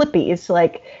clippies,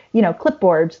 like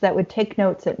clipboards that would take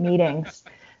notes at meetings,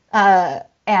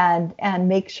 and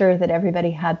make sure that everybody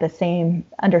had the same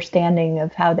understanding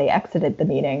of how they exited the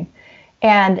meeting.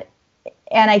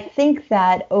 And I think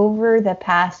that over the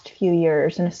past few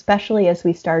years, and especially as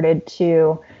we started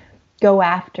to go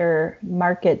after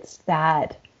markets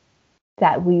that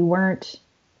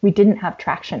we didn't have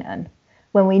traction in,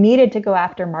 when we needed to go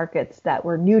after markets that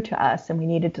were new to us, and we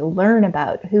needed to learn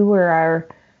about who were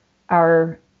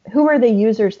the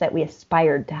users that we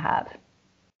aspired to have,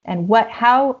 and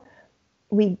how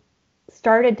we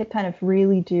started to kind of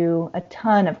really do a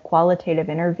ton of qualitative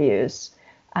interviews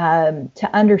to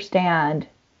understand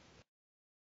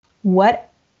what,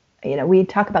 we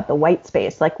talk about the white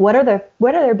space, like what are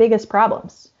their biggest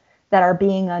problems that are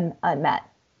being unmet,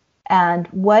 and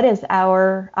what is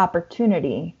our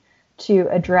opportunity to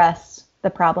address the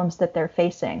problems that they're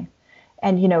facing.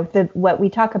 And what we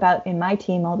talk about in my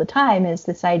team all the time is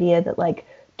this idea that, like,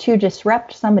 to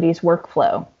disrupt somebody's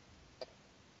workflow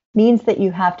means that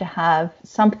you have to have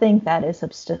something that is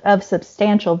of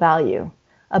substantial value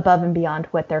above and beyond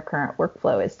what their current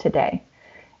workflow is today.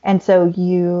 And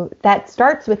so that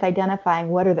starts with identifying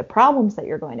what are the problems that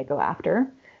you're going to go after,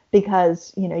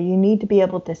 because you need to be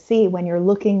able to see, when you're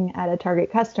looking at a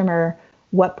target customer,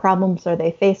 what problems are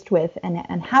they faced with,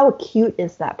 and how acute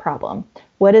is that problem?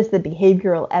 What is the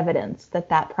behavioral evidence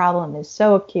that problem is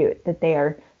so acute that they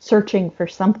are searching for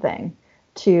something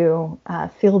to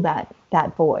fill that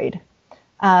void?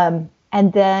 And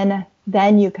then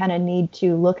you kind of need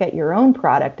to look at your own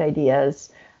product ideas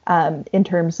in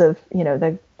terms of,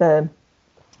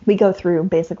 we go through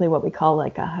basically what we call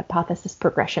like a hypothesis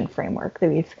progression framework, that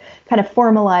we've kind of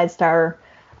formalized our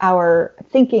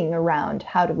thinking around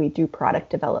how do we do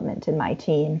product development in my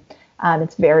team.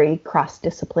 It's very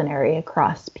cross-disciplinary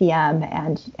across PM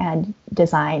and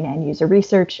design and user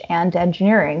research and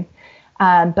engineering.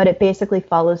 But it basically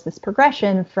follows this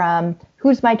progression from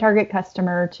who's my target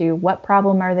customer, to what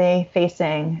problem are they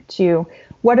facing, to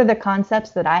what are the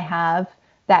concepts that I have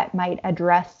that might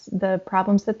address the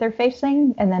problems that they're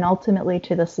facing, and then ultimately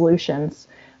to the solutions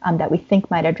that we think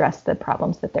might address the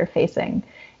problems that they're facing.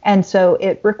 And so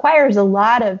it requires a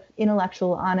lot of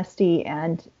intellectual honesty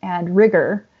and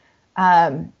rigor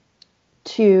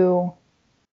to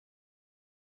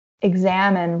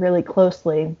examine really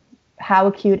closely how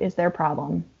acute is their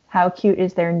problem, how acute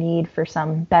is their need for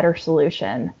some better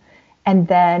solution, and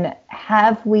then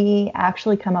have we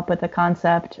actually come up with a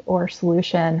concept or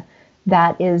solution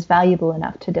that is valuable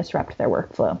enough to disrupt their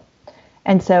workflow.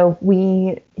 And so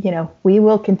we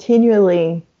will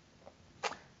continually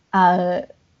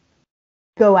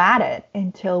go at it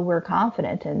until we're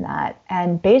confident in that.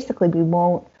 And basically we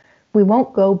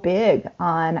won't go big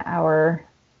on our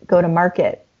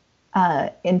go-to-market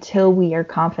until we are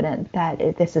confident that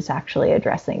this is actually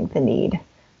addressing the need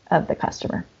of the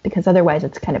customer, because otherwise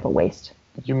it's kind of a waste.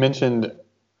 You mentioned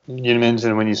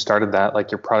when you started that,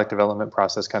 like, your product development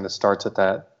process kind of starts at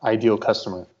that ideal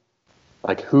customer.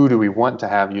 Like, who do we want to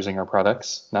have using our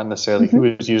products, not necessarily who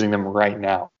is using them right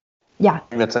now. Yeah. I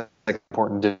think that's an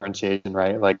important differentiation,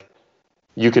 right? Like,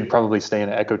 you could probably stay in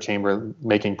an echo chamber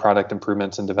making product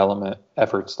improvements and development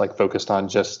efforts, like, focused on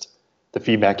just the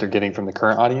feedback you're getting from the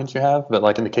current audience you have. But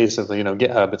like in the case of,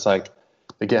 GitHub, it's like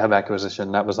the GitHub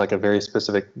acquisition, that was like a very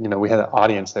specific, we had an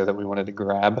audience there that we wanted to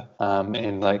grab,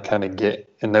 and like kind of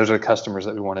get, and those are the customers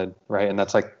that we wanted, right? And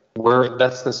that's like,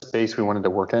 that's the space we wanted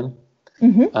to work in.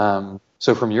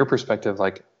 So from your perspective,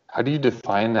 like, how do you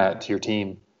define that to your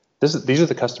team? These are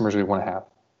the customers we want to have,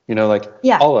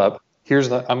 all up,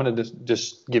 I'm going to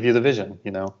just give you the vision,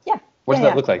 What does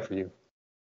that look like for you?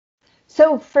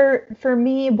 So for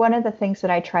me, one of the things that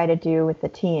I try to do with the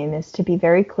team is to be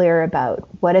very clear about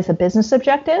what is a business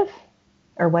objective,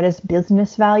 or what is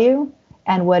business value,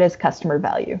 and what is customer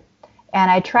value.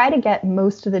 And I try to get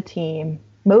most of the team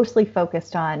mostly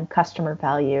focused on customer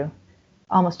value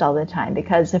almost all the time,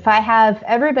 because if I have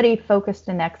everybody focused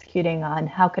and executing on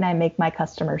how can I make my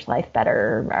customers' life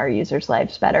better, or our users'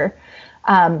 lives better,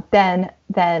 then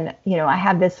I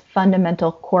have this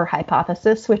fundamental core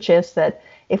hypothesis, which is that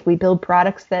if we build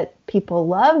products that people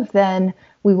love, then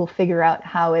we will figure out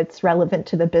how it's relevant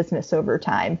to the business over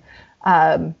time.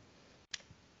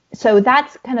 So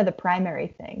that's kind of the primary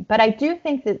thing. But I do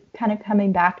think that, kind of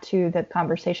coming back to the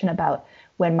conversation about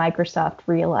when Microsoft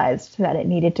realized that it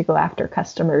needed to go after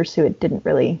customers who it didn't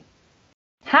really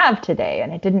have today,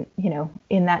 and it didn't,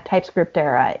 in that TypeScript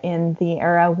era, in the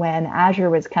era when Azure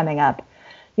was coming up,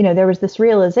 there was this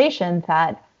realization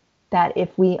that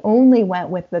if we only went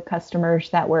with the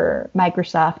customers that were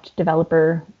Microsoft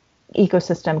developer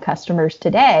ecosystem customers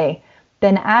today,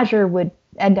 then Azure would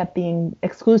end up being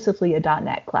exclusively a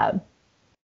 .NET cloud.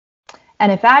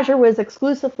 And if Azure was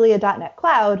exclusively a .NET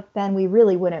cloud, then we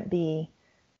really wouldn't be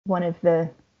one of the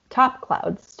top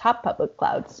public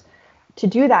clouds. To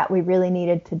do that, we really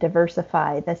needed to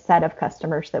diversify the set of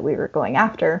customers that we were going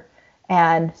after.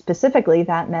 And specifically,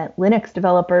 that meant Linux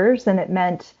developers, and it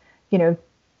meant,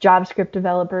 JavaScript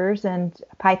developers and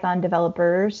Python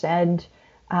developers. And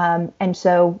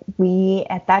so we,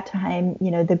 at that time,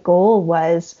 the goal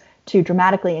was to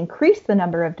dramatically increase the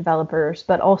number of developers,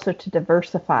 but also to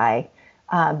diversify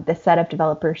the set of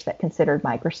developers that considered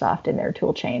Microsoft in their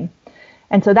tool chain.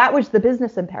 And so that was the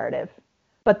business imperative.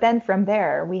 But then from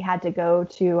there, we had to go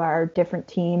to our different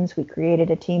teams. We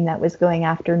created a team that was going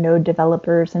after Node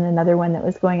developers and another one that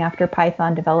was going after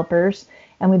Python developers.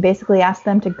 And we basically asked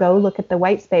them to go look at the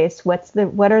white space.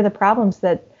 What are the problems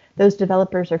that those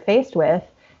developers are faced with?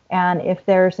 And if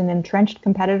there's an entrenched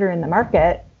competitor in the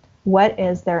market, what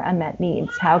is their unmet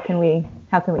needs? How can we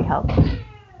help?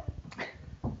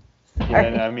 Yeah,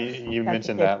 and I mean, you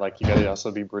mentioned that, like, you got to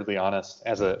also be brutally honest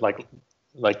as a, like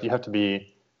you have to be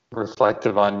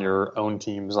reflective on your own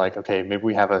teams. Like, okay, maybe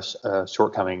we have a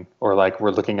shortcoming, or like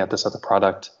we're looking at this other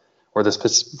product or this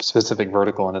specific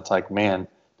vertical, and it's like, man,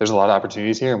 there's a lot of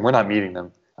opportunities here, and we're not meeting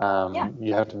them.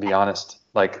 You have to be honest.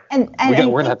 Like, we're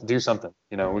gonna have to do something.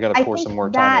 We got to pour some more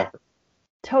time and effort.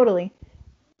 Totally.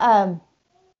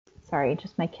 Sorry,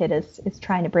 just my kid is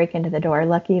trying to break into the door.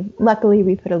 Luckily,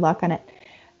 we put a lock on it.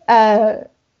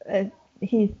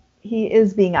 He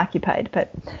is being occupied,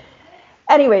 but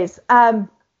anyways,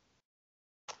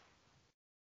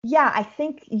 yeah, I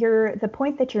think the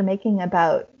point that you're making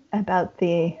about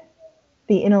the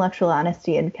intellectual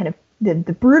honesty and kind of the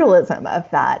brutalism of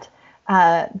that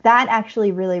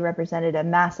actually really represented a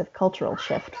massive cultural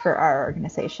shift for our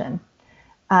organization.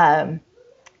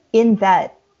 In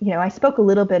that, I spoke a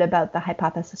little bit about the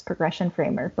hypothesis progression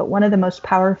framework, but one of the most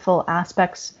powerful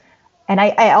aspects, and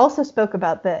I also spoke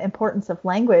about the importance of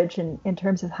language in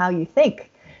terms of how you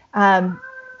think.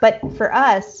 But for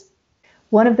us,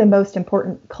 one of the most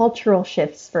important cultural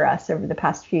shifts for us over the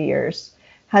past few years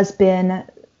has been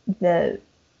the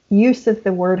use of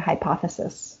the word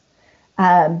hypothesis.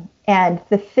 And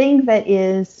the thing that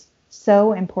is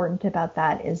so important about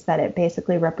that is that it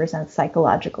basically represents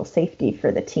psychological safety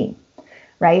for the team,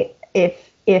 right?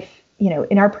 If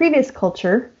in our previous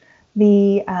culture,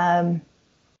 the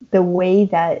way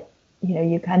that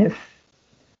you kind of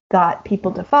got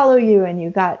people to follow you and you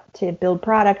got to build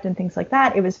product and things like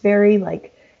that, it was very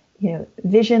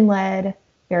vision led,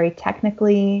 very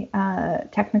technically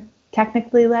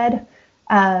led,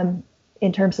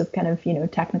 in terms of kind of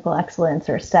technical excellence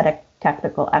or aesthetic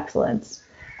technical excellence.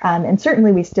 And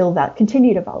certainly we still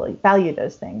continue to value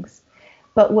those things.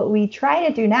 But what we try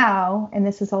to do now, and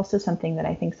this is also something that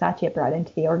I think Satya brought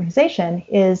into the organization,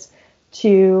 is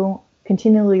to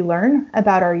continually learn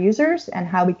about our users and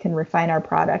how we can refine our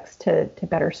products to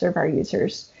better serve our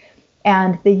users.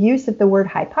 And the use of the word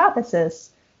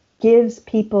hypothesis gives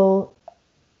people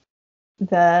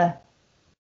the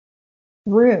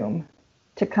room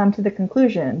to come to the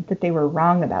conclusion that they were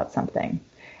wrong about something.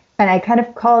 And I kind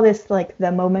of call this like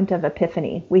the moment of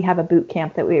epiphany. We have a boot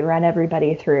camp that we run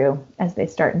everybody through as they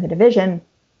start in the division,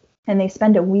 and they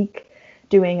spend a week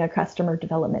doing a customer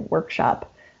development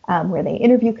workshop where they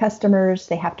interview customers.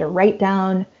 They have to write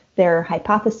down their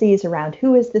hypotheses around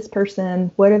who is this person,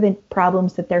 what are the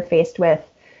problems that they're faced with,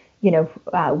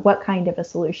 what kind of a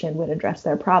solution would address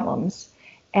their problems.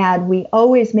 And we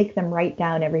always make them write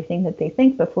down everything that they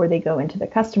think before they go into the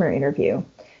customer interview,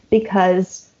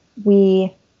 because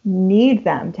we need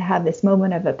them to have this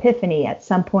moment of epiphany at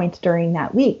some point during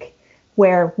that week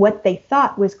where what they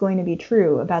thought was going to be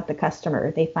true about the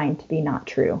customer, they find to be not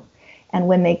true. And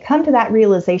when they come to that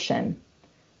realization,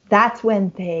 that's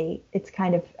when it's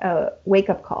kind of a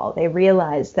wake-up call. They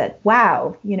realize that,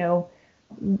 wow,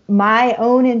 my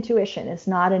own intuition is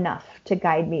not enough to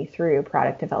guide me through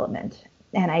product development.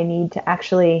 And I need to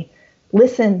actually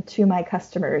listen to my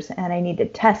customers, and I need to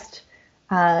test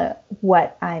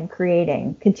what I'm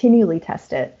creating, continually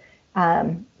test it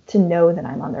to know that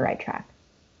I'm on the right track.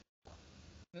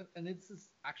 And this is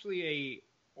actually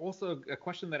also a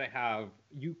question that I have.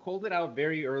 You called it out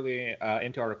very early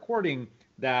into our recording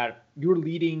that you're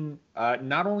leading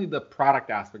not only the product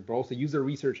aspect, but also user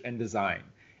research and design.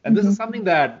 And this is something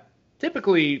that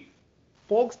typically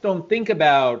folks don't think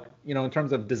about, in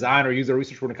terms of design or user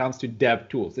research when it comes to dev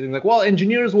tools. They think like, well,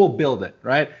 engineers will build it,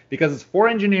 right? Because it's for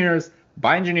engineers,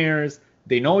 by engineers,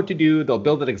 they know what to do, they'll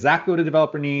build it exactly what the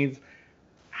developer needs.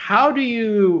 How do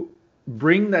you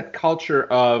bring that culture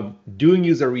of doing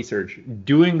user research,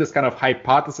 doing this kind of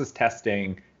hypothesis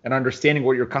testing, and understanding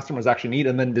what your customers actually need,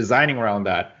 and then designing around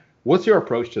that? What's your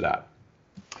approach to that?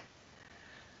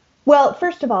 Well,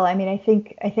 first of all, I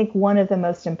think one of the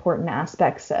most important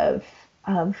aspects of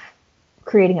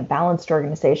creating a balanced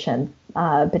organization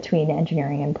between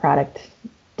engineering and product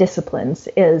disciplines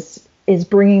is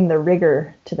bringing the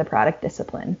rigor to the product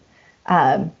discipline.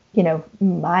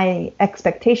 My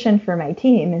expectation for my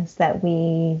team is that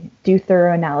we do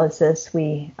thorough analysis,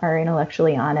 we are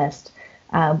intellectually honest,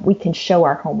 we can show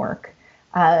our homework,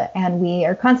 and we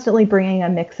are constantly bringing a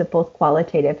mix of both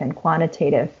qualitative and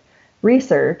quantitative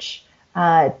research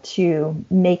to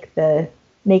make the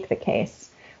case.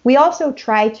 We also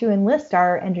try to enlist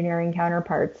our engineering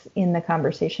counterparts in the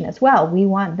conversation as well. We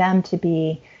want them to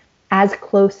be as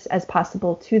close as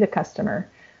possible to the customer.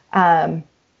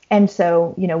 And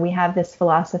so, we have this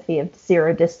philosophy of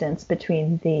zero distance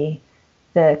between the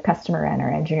customer and our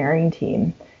engineering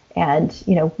team. And,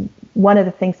 one of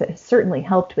the things that has certainly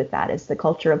helped with that is the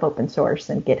culture of open source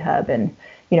and GitHub and,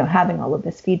 having all of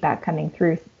this feedback coming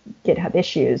through GitHub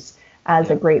issues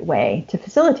as a great way to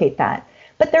facilitate that.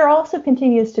 But there also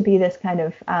continues to be this kind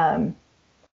of,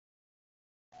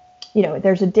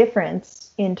 there's a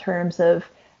difference in terms of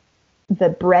the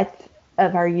breadth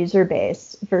of our user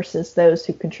base versus those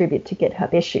who contribute to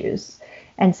GitHub issues.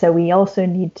 And so we also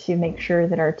need to make sure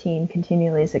that our team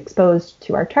continually is exposed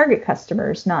to our target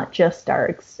customers, not just our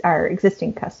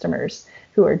existing customers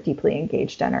who are deeply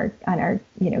engaged on our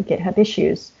GitHub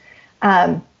issues.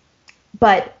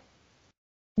 But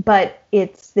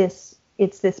it's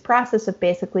this process of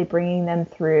basically bringing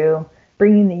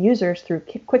the users through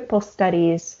quick pulse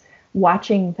studies,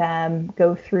 watching them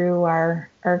go through our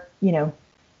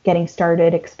getting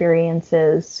started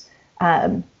experiences,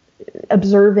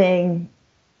 observing.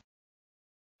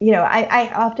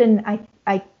 I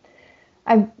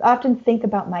often think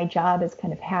about my job as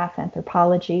kind of half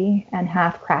anthropology and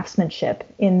half craftsmanship,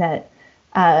 in that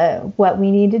what we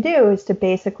need to do is to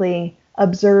basically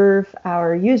observe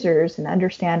our users and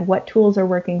understand what tools are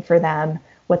working for them,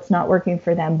 what's not working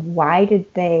for them, why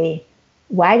did they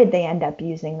end up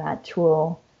using that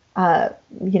tool,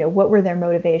 what were their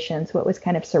motivations, what was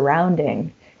kind of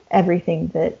surrounding everything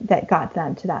that got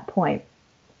them to that point.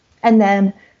 And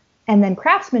then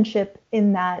craftsmanship,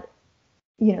 in that,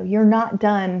 you're not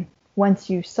done once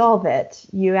you solve it.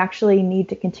 You actually need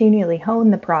to continually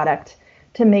hone the product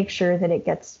to make sure that it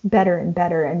gets better and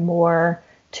better and more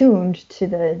tuned to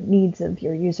the needs of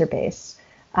your user base.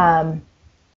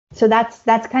 So that's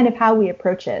kind of how we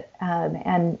approach it.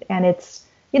 And it's,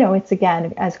 it's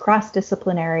again, as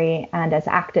cross-disciplinary and as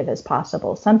active as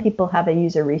possible. Some people have a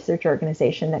user research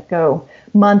organization that go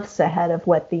months ahead of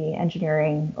what the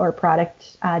engineering or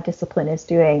product discipline is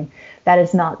doing. That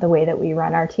is not the way that we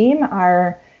run our team.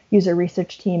 Our user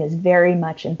research team is very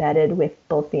much embedded with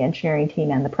both the engineering team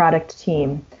and the product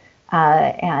team.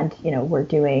 And,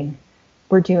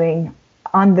 we're doing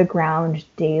on the ground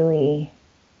daily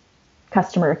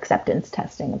customer acceptance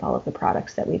testing of all of the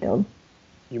products that we build.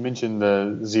 You mentioned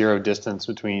the zero distance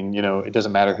between, it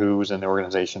doesn't matter who's in the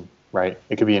organization, right?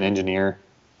 It could be an engineer,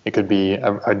 it could be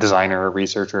a designer, a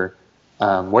researcher.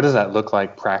 What does that look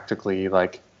like practically,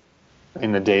 like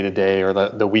in the day-to-day or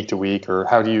the week-to-week, or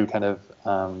how do you kind of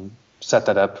set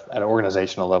that up at an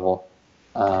organizational level?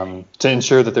 to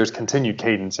ensure that there's continued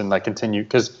cadence and like continue,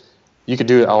 because you could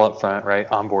do it all up front, right?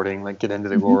 Onboarding, like get into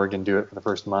the org and do it for the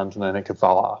first month, and then it could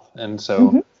fall off. And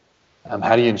so,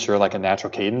 how do you ensure like a natural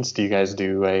cadence? Do you guys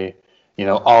do a,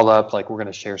 all up, like we're going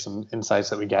to share some insights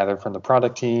that we gathered from the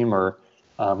product team, or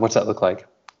what's that look like?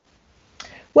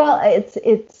 Well,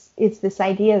 it's this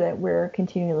idea that we're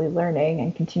continually learning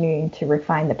and continuing to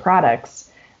refine the products.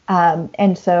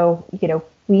 And so,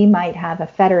 we might have a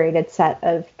federated set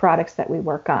of products that we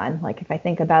work on. Like if I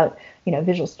think about,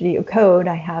 Visual Studio Code,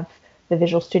 I have the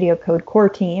Visual Studio Code core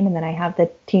team, and then I have the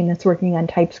team that's working on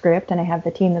TypeScript, and I have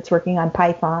the team that's working on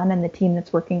Python, and the team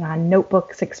that's working on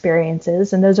notebooks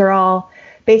experiences. And those are all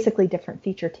basically different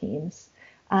feature teams.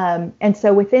 And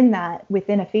so within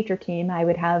a feature team, I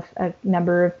would have a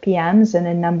number of PMs and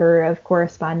a number of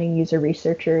corresponding user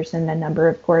researchers and a number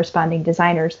of corresponding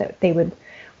designers that they would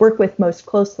work with most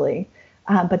closely.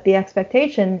 But the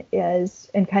expectation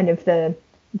is, and kind of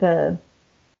the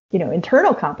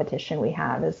internal competition we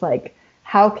have is like,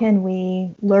 how can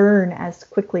we learn as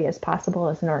quickly as possible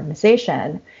as an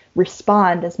organization,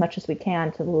 respond as much as we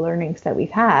can to the learnings that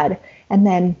we've had, and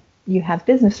then you have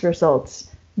business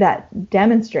results that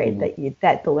demonstrate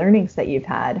that the learnings that you've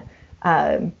had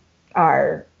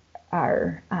are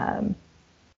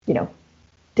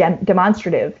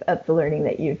demonstrative of the learning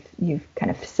that you've kind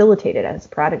of facilitated as a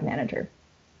product manager.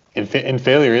 And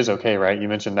failure is okay, right? You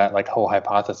mentioned that like whole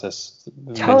hypothesis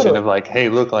Totally. mention of like, hey,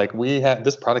 look, like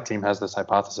this product team has this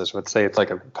hypothesis. Let's say it's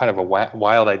like a kind of a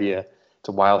wild idea. It's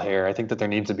a wild hair. I think that there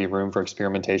needs to be room for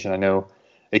experimentation. I know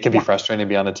it can be frustrating to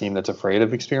be on a team that's afraid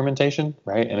of experimentation,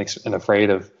 right? And afraid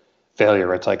of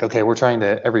failure. It's like, okay, we're trying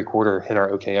to every quarter hit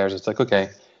our OKRs. It's like,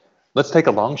 okay, let's take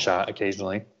a long shot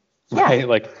occasionally, right?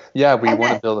 Like, we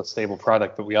want to build a stable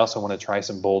product, but we also want to try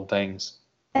some bold things.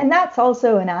 And that's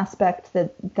also an aspect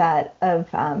that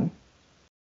of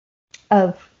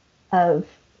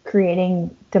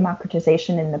creating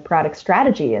democratization in the product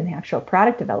strategy and the actual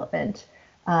product development.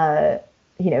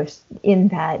 In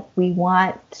that we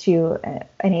want to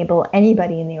enable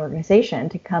anybody in the organization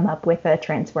to come up with a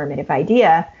transformative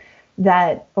idea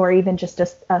or even just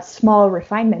a small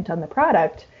refinement on the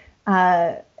product.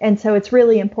 And so it's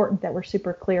really important that we're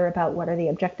super clear about what are the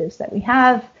objectives that we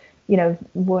have.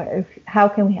 How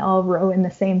can we all row in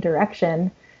the same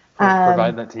direction?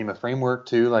 Provide that team a framework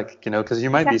too, like, because you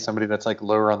might be somebody that's like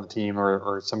lower on the team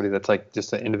or somebody that's like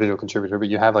just an individual contributor, but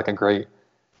you have like a great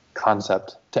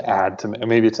concept to add to,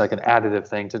 maybe it's like an additive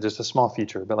thing to just a small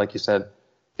feature. But like you said,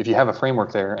 if you have a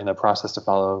framework there and a process to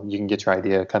follow, you can get your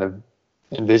idea kind of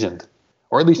envisioned,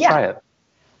 or at least try it.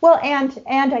 Well, and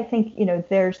I think,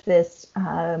 there's this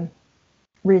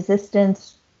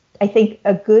resistance. I think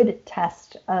a good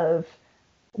test of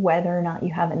whether or not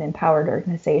you have an empowered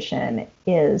organization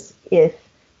is if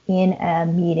in a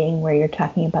meeting where you're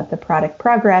talking about the product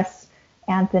progress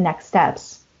and the next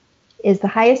steps, is the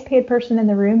highest paid person in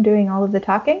the room doing all of the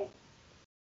talking?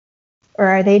 Or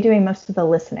are they doing most of the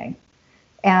listening?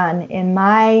 And in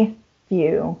my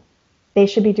view, they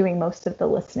should be doing most of the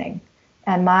listening.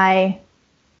 And my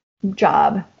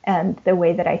job and the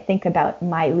way that I think about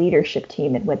my leadership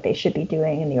team and what they should be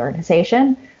doing in the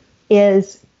organization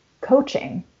is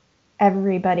coaching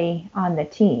everybody on the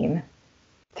team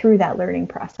through that learning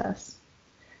process.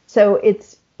 So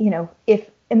it's, if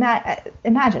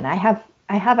imagine I have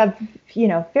a,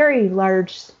 very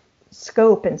large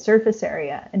scope and surface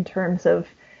area in terms of,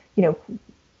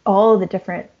 all the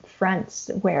different fronts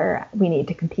where we need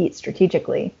to compete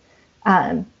strategically.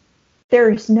 There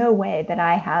is no way that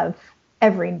I have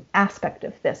every aspect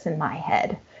of this in my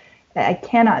head. I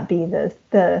cannot be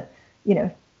the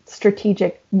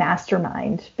strategic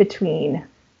mastermind between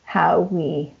how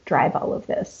we drive all of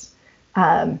this.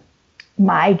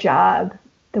 My job,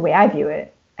 the way I view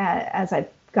it, as I've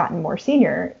gotten more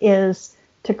senior, is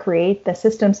to create the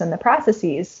systems and the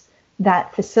processes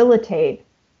that facilitate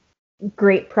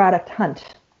great product hunt,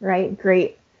 right?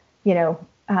 Great,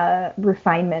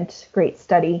 refinement, great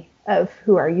study of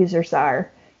who our users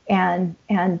are, and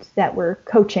that we're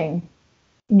coaching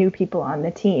new people on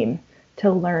the team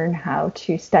to learn how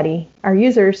to study our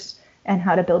users and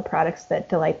how to build products that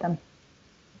delight them.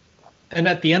 And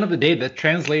at the end of the day, that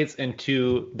translates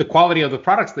into the quality of the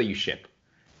products that you ship.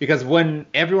 Because when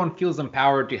everyone feels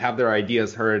empowered to have their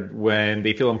ideas heard, when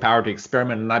they feel empowered to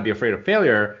experiment and not be afraid of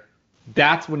failure,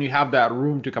 that's when you have that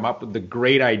room to come up with the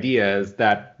great ideas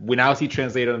that we now see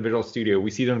translated in Visual Studio. We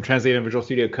see them translated in Visual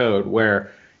Studio Code,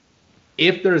 where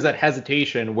if there's that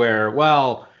hesitation where,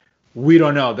 well, we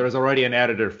don't know, there's already an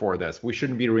editor for this, we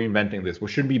shouldn't be reinventing this, we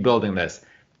shouldn't be building this,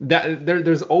 that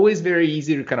there's always very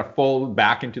easy to kind of fall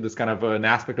back into this kind of an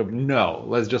aspect of no,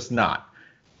 let's just not.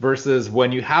 versus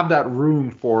when you have that room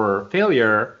for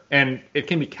failure, and it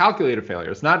can be calculated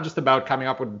failure. It's not just about coming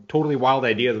up with totally wild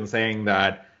ideas and saying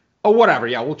that, oh, whatever,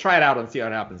 yeah, we'll try it out and see how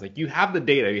it happens. Like, you have the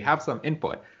data, you have some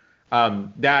input.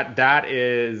 That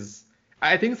is,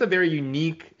 I think it's a very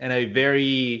unique and a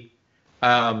very,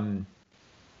 I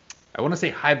want to say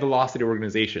high velocity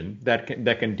organization that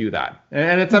can do that.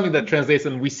 And it's something that translates,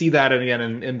 and we see that again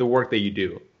in the work that you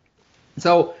do.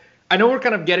 So I know we're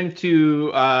kind of getting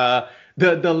to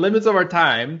the limits of our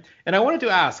time, and I wanted to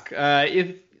ask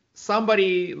if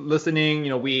somebody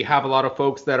listening, we have a lot of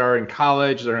folks that are in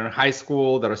college, that are in high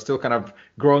school, that are still kind of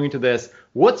growing into this.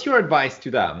 What's your advice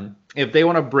to them if they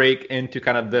want to break into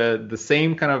kind of the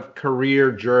same kind of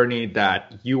career journey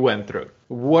that you went through?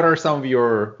 What are some of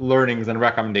your learnings and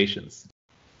recommendations?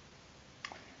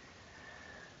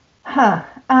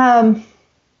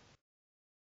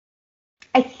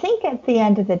 I think at the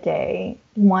end of the day,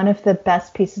 one of the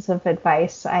best pieces of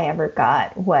advice I ever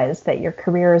got was that your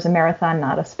career is a marathon,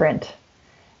 not a sprint.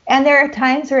 And there are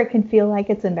times where it can feel like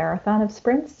it's a marathon of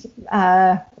sprints,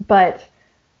 but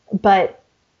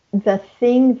the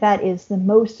thing that is the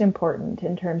most important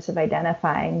in terms of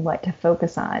identifying what to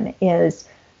focus on is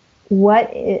what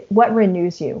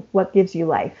renews you, what gives you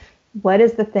life, what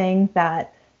is the thing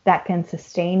that can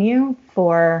sustain you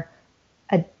for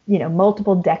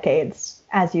multiple decades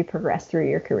as you progress through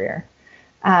your career.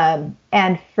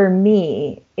 And for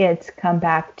me, it's come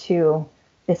back to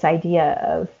this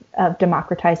idea of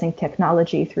democratizing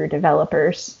technology through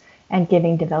developers and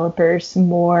giving developers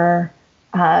more,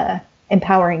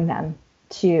 empowering them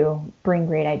to bring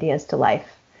great ideas to life,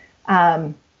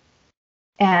 and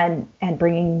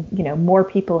bringing more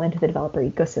people into the developer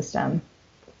ecosystem.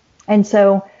 And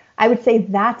so I would say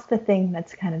that's the thing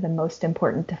that's kind of the most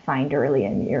important to find early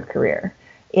in your career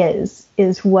is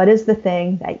what is the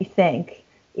thing that you think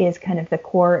is kind of the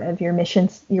core of your mission,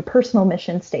 your personal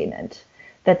mission statement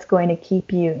that's going to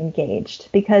keep you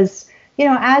engaged. Because,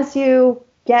 as you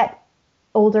get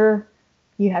older,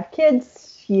 you have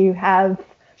kids, you have,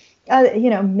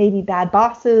 maybe bad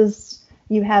bosses,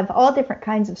 you have all different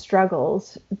kinds of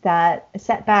struggles that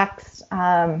setbacks,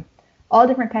 all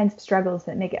different kinds of struggles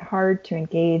that make it hard to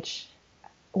engage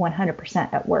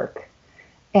 100% at work.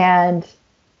 And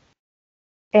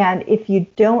if you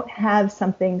don't have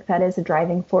something that is a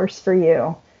driving force for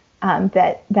you,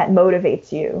 that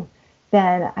motivates you,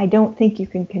 then I don't think you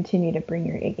can continue to bring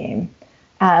your A game.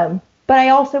 But I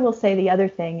also will say the other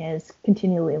thing is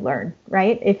continually learn,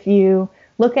 right? If you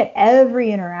look at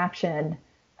every interaction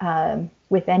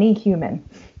with any human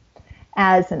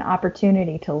as an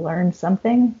opportunity to learn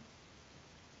something,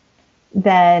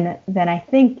 then I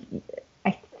think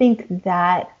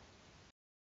that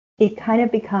it kind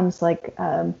of becomes like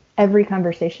every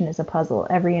conversation is a puzzle,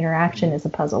 every interaction is a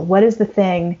puzzle. What is the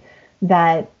thing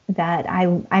that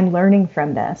I'm learning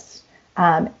from this?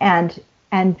 And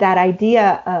that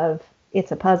idea of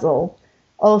it's a puzzle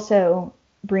also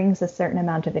brings a certain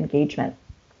amount of engagement.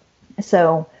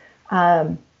 So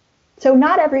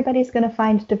not everybody's going to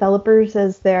find developers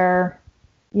as their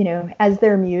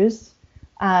muse.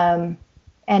 And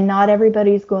not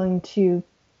everybody's going to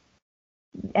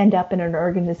end up in an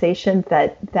organization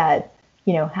that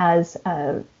has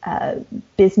a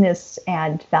business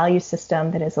and value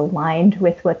system that is aligned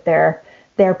with what their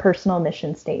personal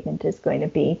mission statement is going to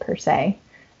be per se.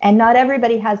 And not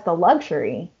everybody has the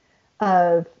luxury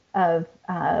of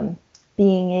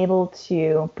being able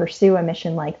to pursue a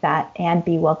mission like that and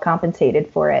be well compensated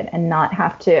for it and not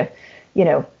have to,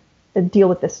 deal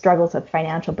with the struggles of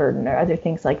financial burden or other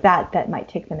things like that might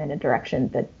take them in a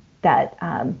direction that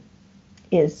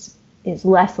is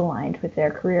less aligned with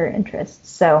their career interests.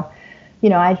 So,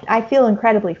 I feel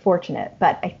incredibly fortunate,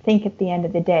 but I think at the end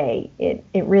of the day, it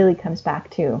really comes back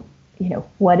to,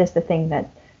 what is the thing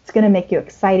that's going to make you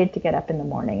excited to get up in the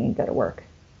morning and go to work.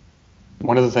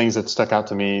 One of the things that stuck out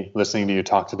to me listening to you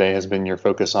talk today has been your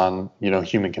focus on,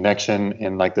 human connection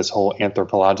and like this whole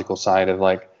anthropological side of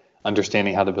like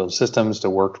understanding how to build systems to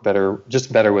work better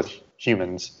with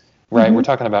humans, right? Mm-hmm. We're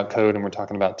talking about code and we're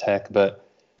talking about tech, but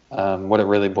what it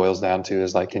really boils down to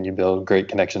is like, can you build great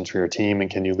connections for your team and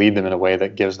can you lead them in a way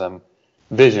that gives them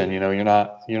vision? You're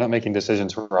not making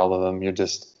decisions for all of them. You're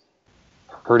just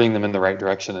herding them in the right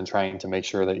direction and trying to make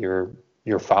sure that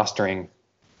you're fostering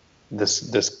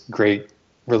this great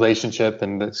relationship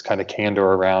and this kind of candor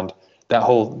around that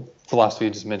whole philosophy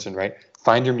you just mentioned, right?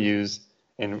 Find your muse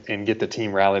and get the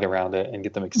team rallied around it and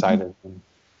get them excited. Mm-hmm. And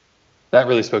that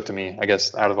really spoke to me, I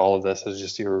guess, out of all of this is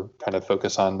just your kind of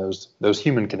focus on those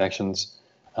human connections,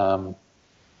 and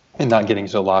not getting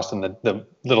so lost in the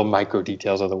little micro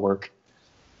details of the work.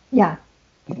 Yeah.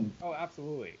 Oh,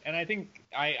 absolutely. And I think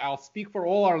I'll speak for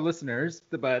all our listeners,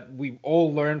 but we've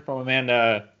all learned from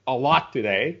Amanda a lot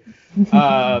today.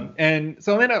 And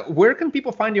so, Amanda, where can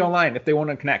people find you online if they want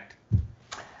to connect?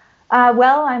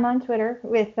 Well, I'm on Twitter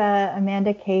with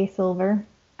Amanda K. Silver.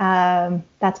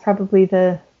 That's probably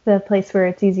the place where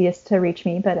it's easiest to reach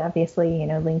me, but obviously,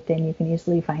 LinkedIn, you can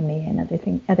easily find me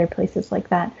and other places like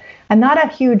that. I'm not a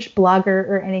huge blogger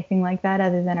or anything like that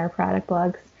other than our product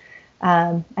blogs.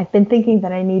 I've been thinking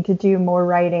that I need to do more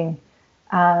writing,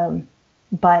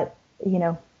 but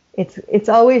it's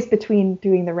always between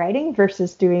doing the writing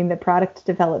versus doing the product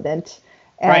development.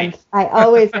 And Right. I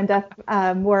always end up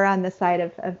more on the side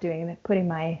of putting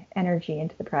my energy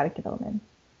into the product development.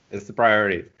 It's the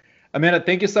priority. Amanda,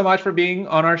 thank you so much for being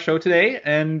on our show today,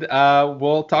 and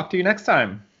we'll talk to you next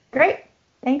time. Great.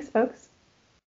 Thanks, folks.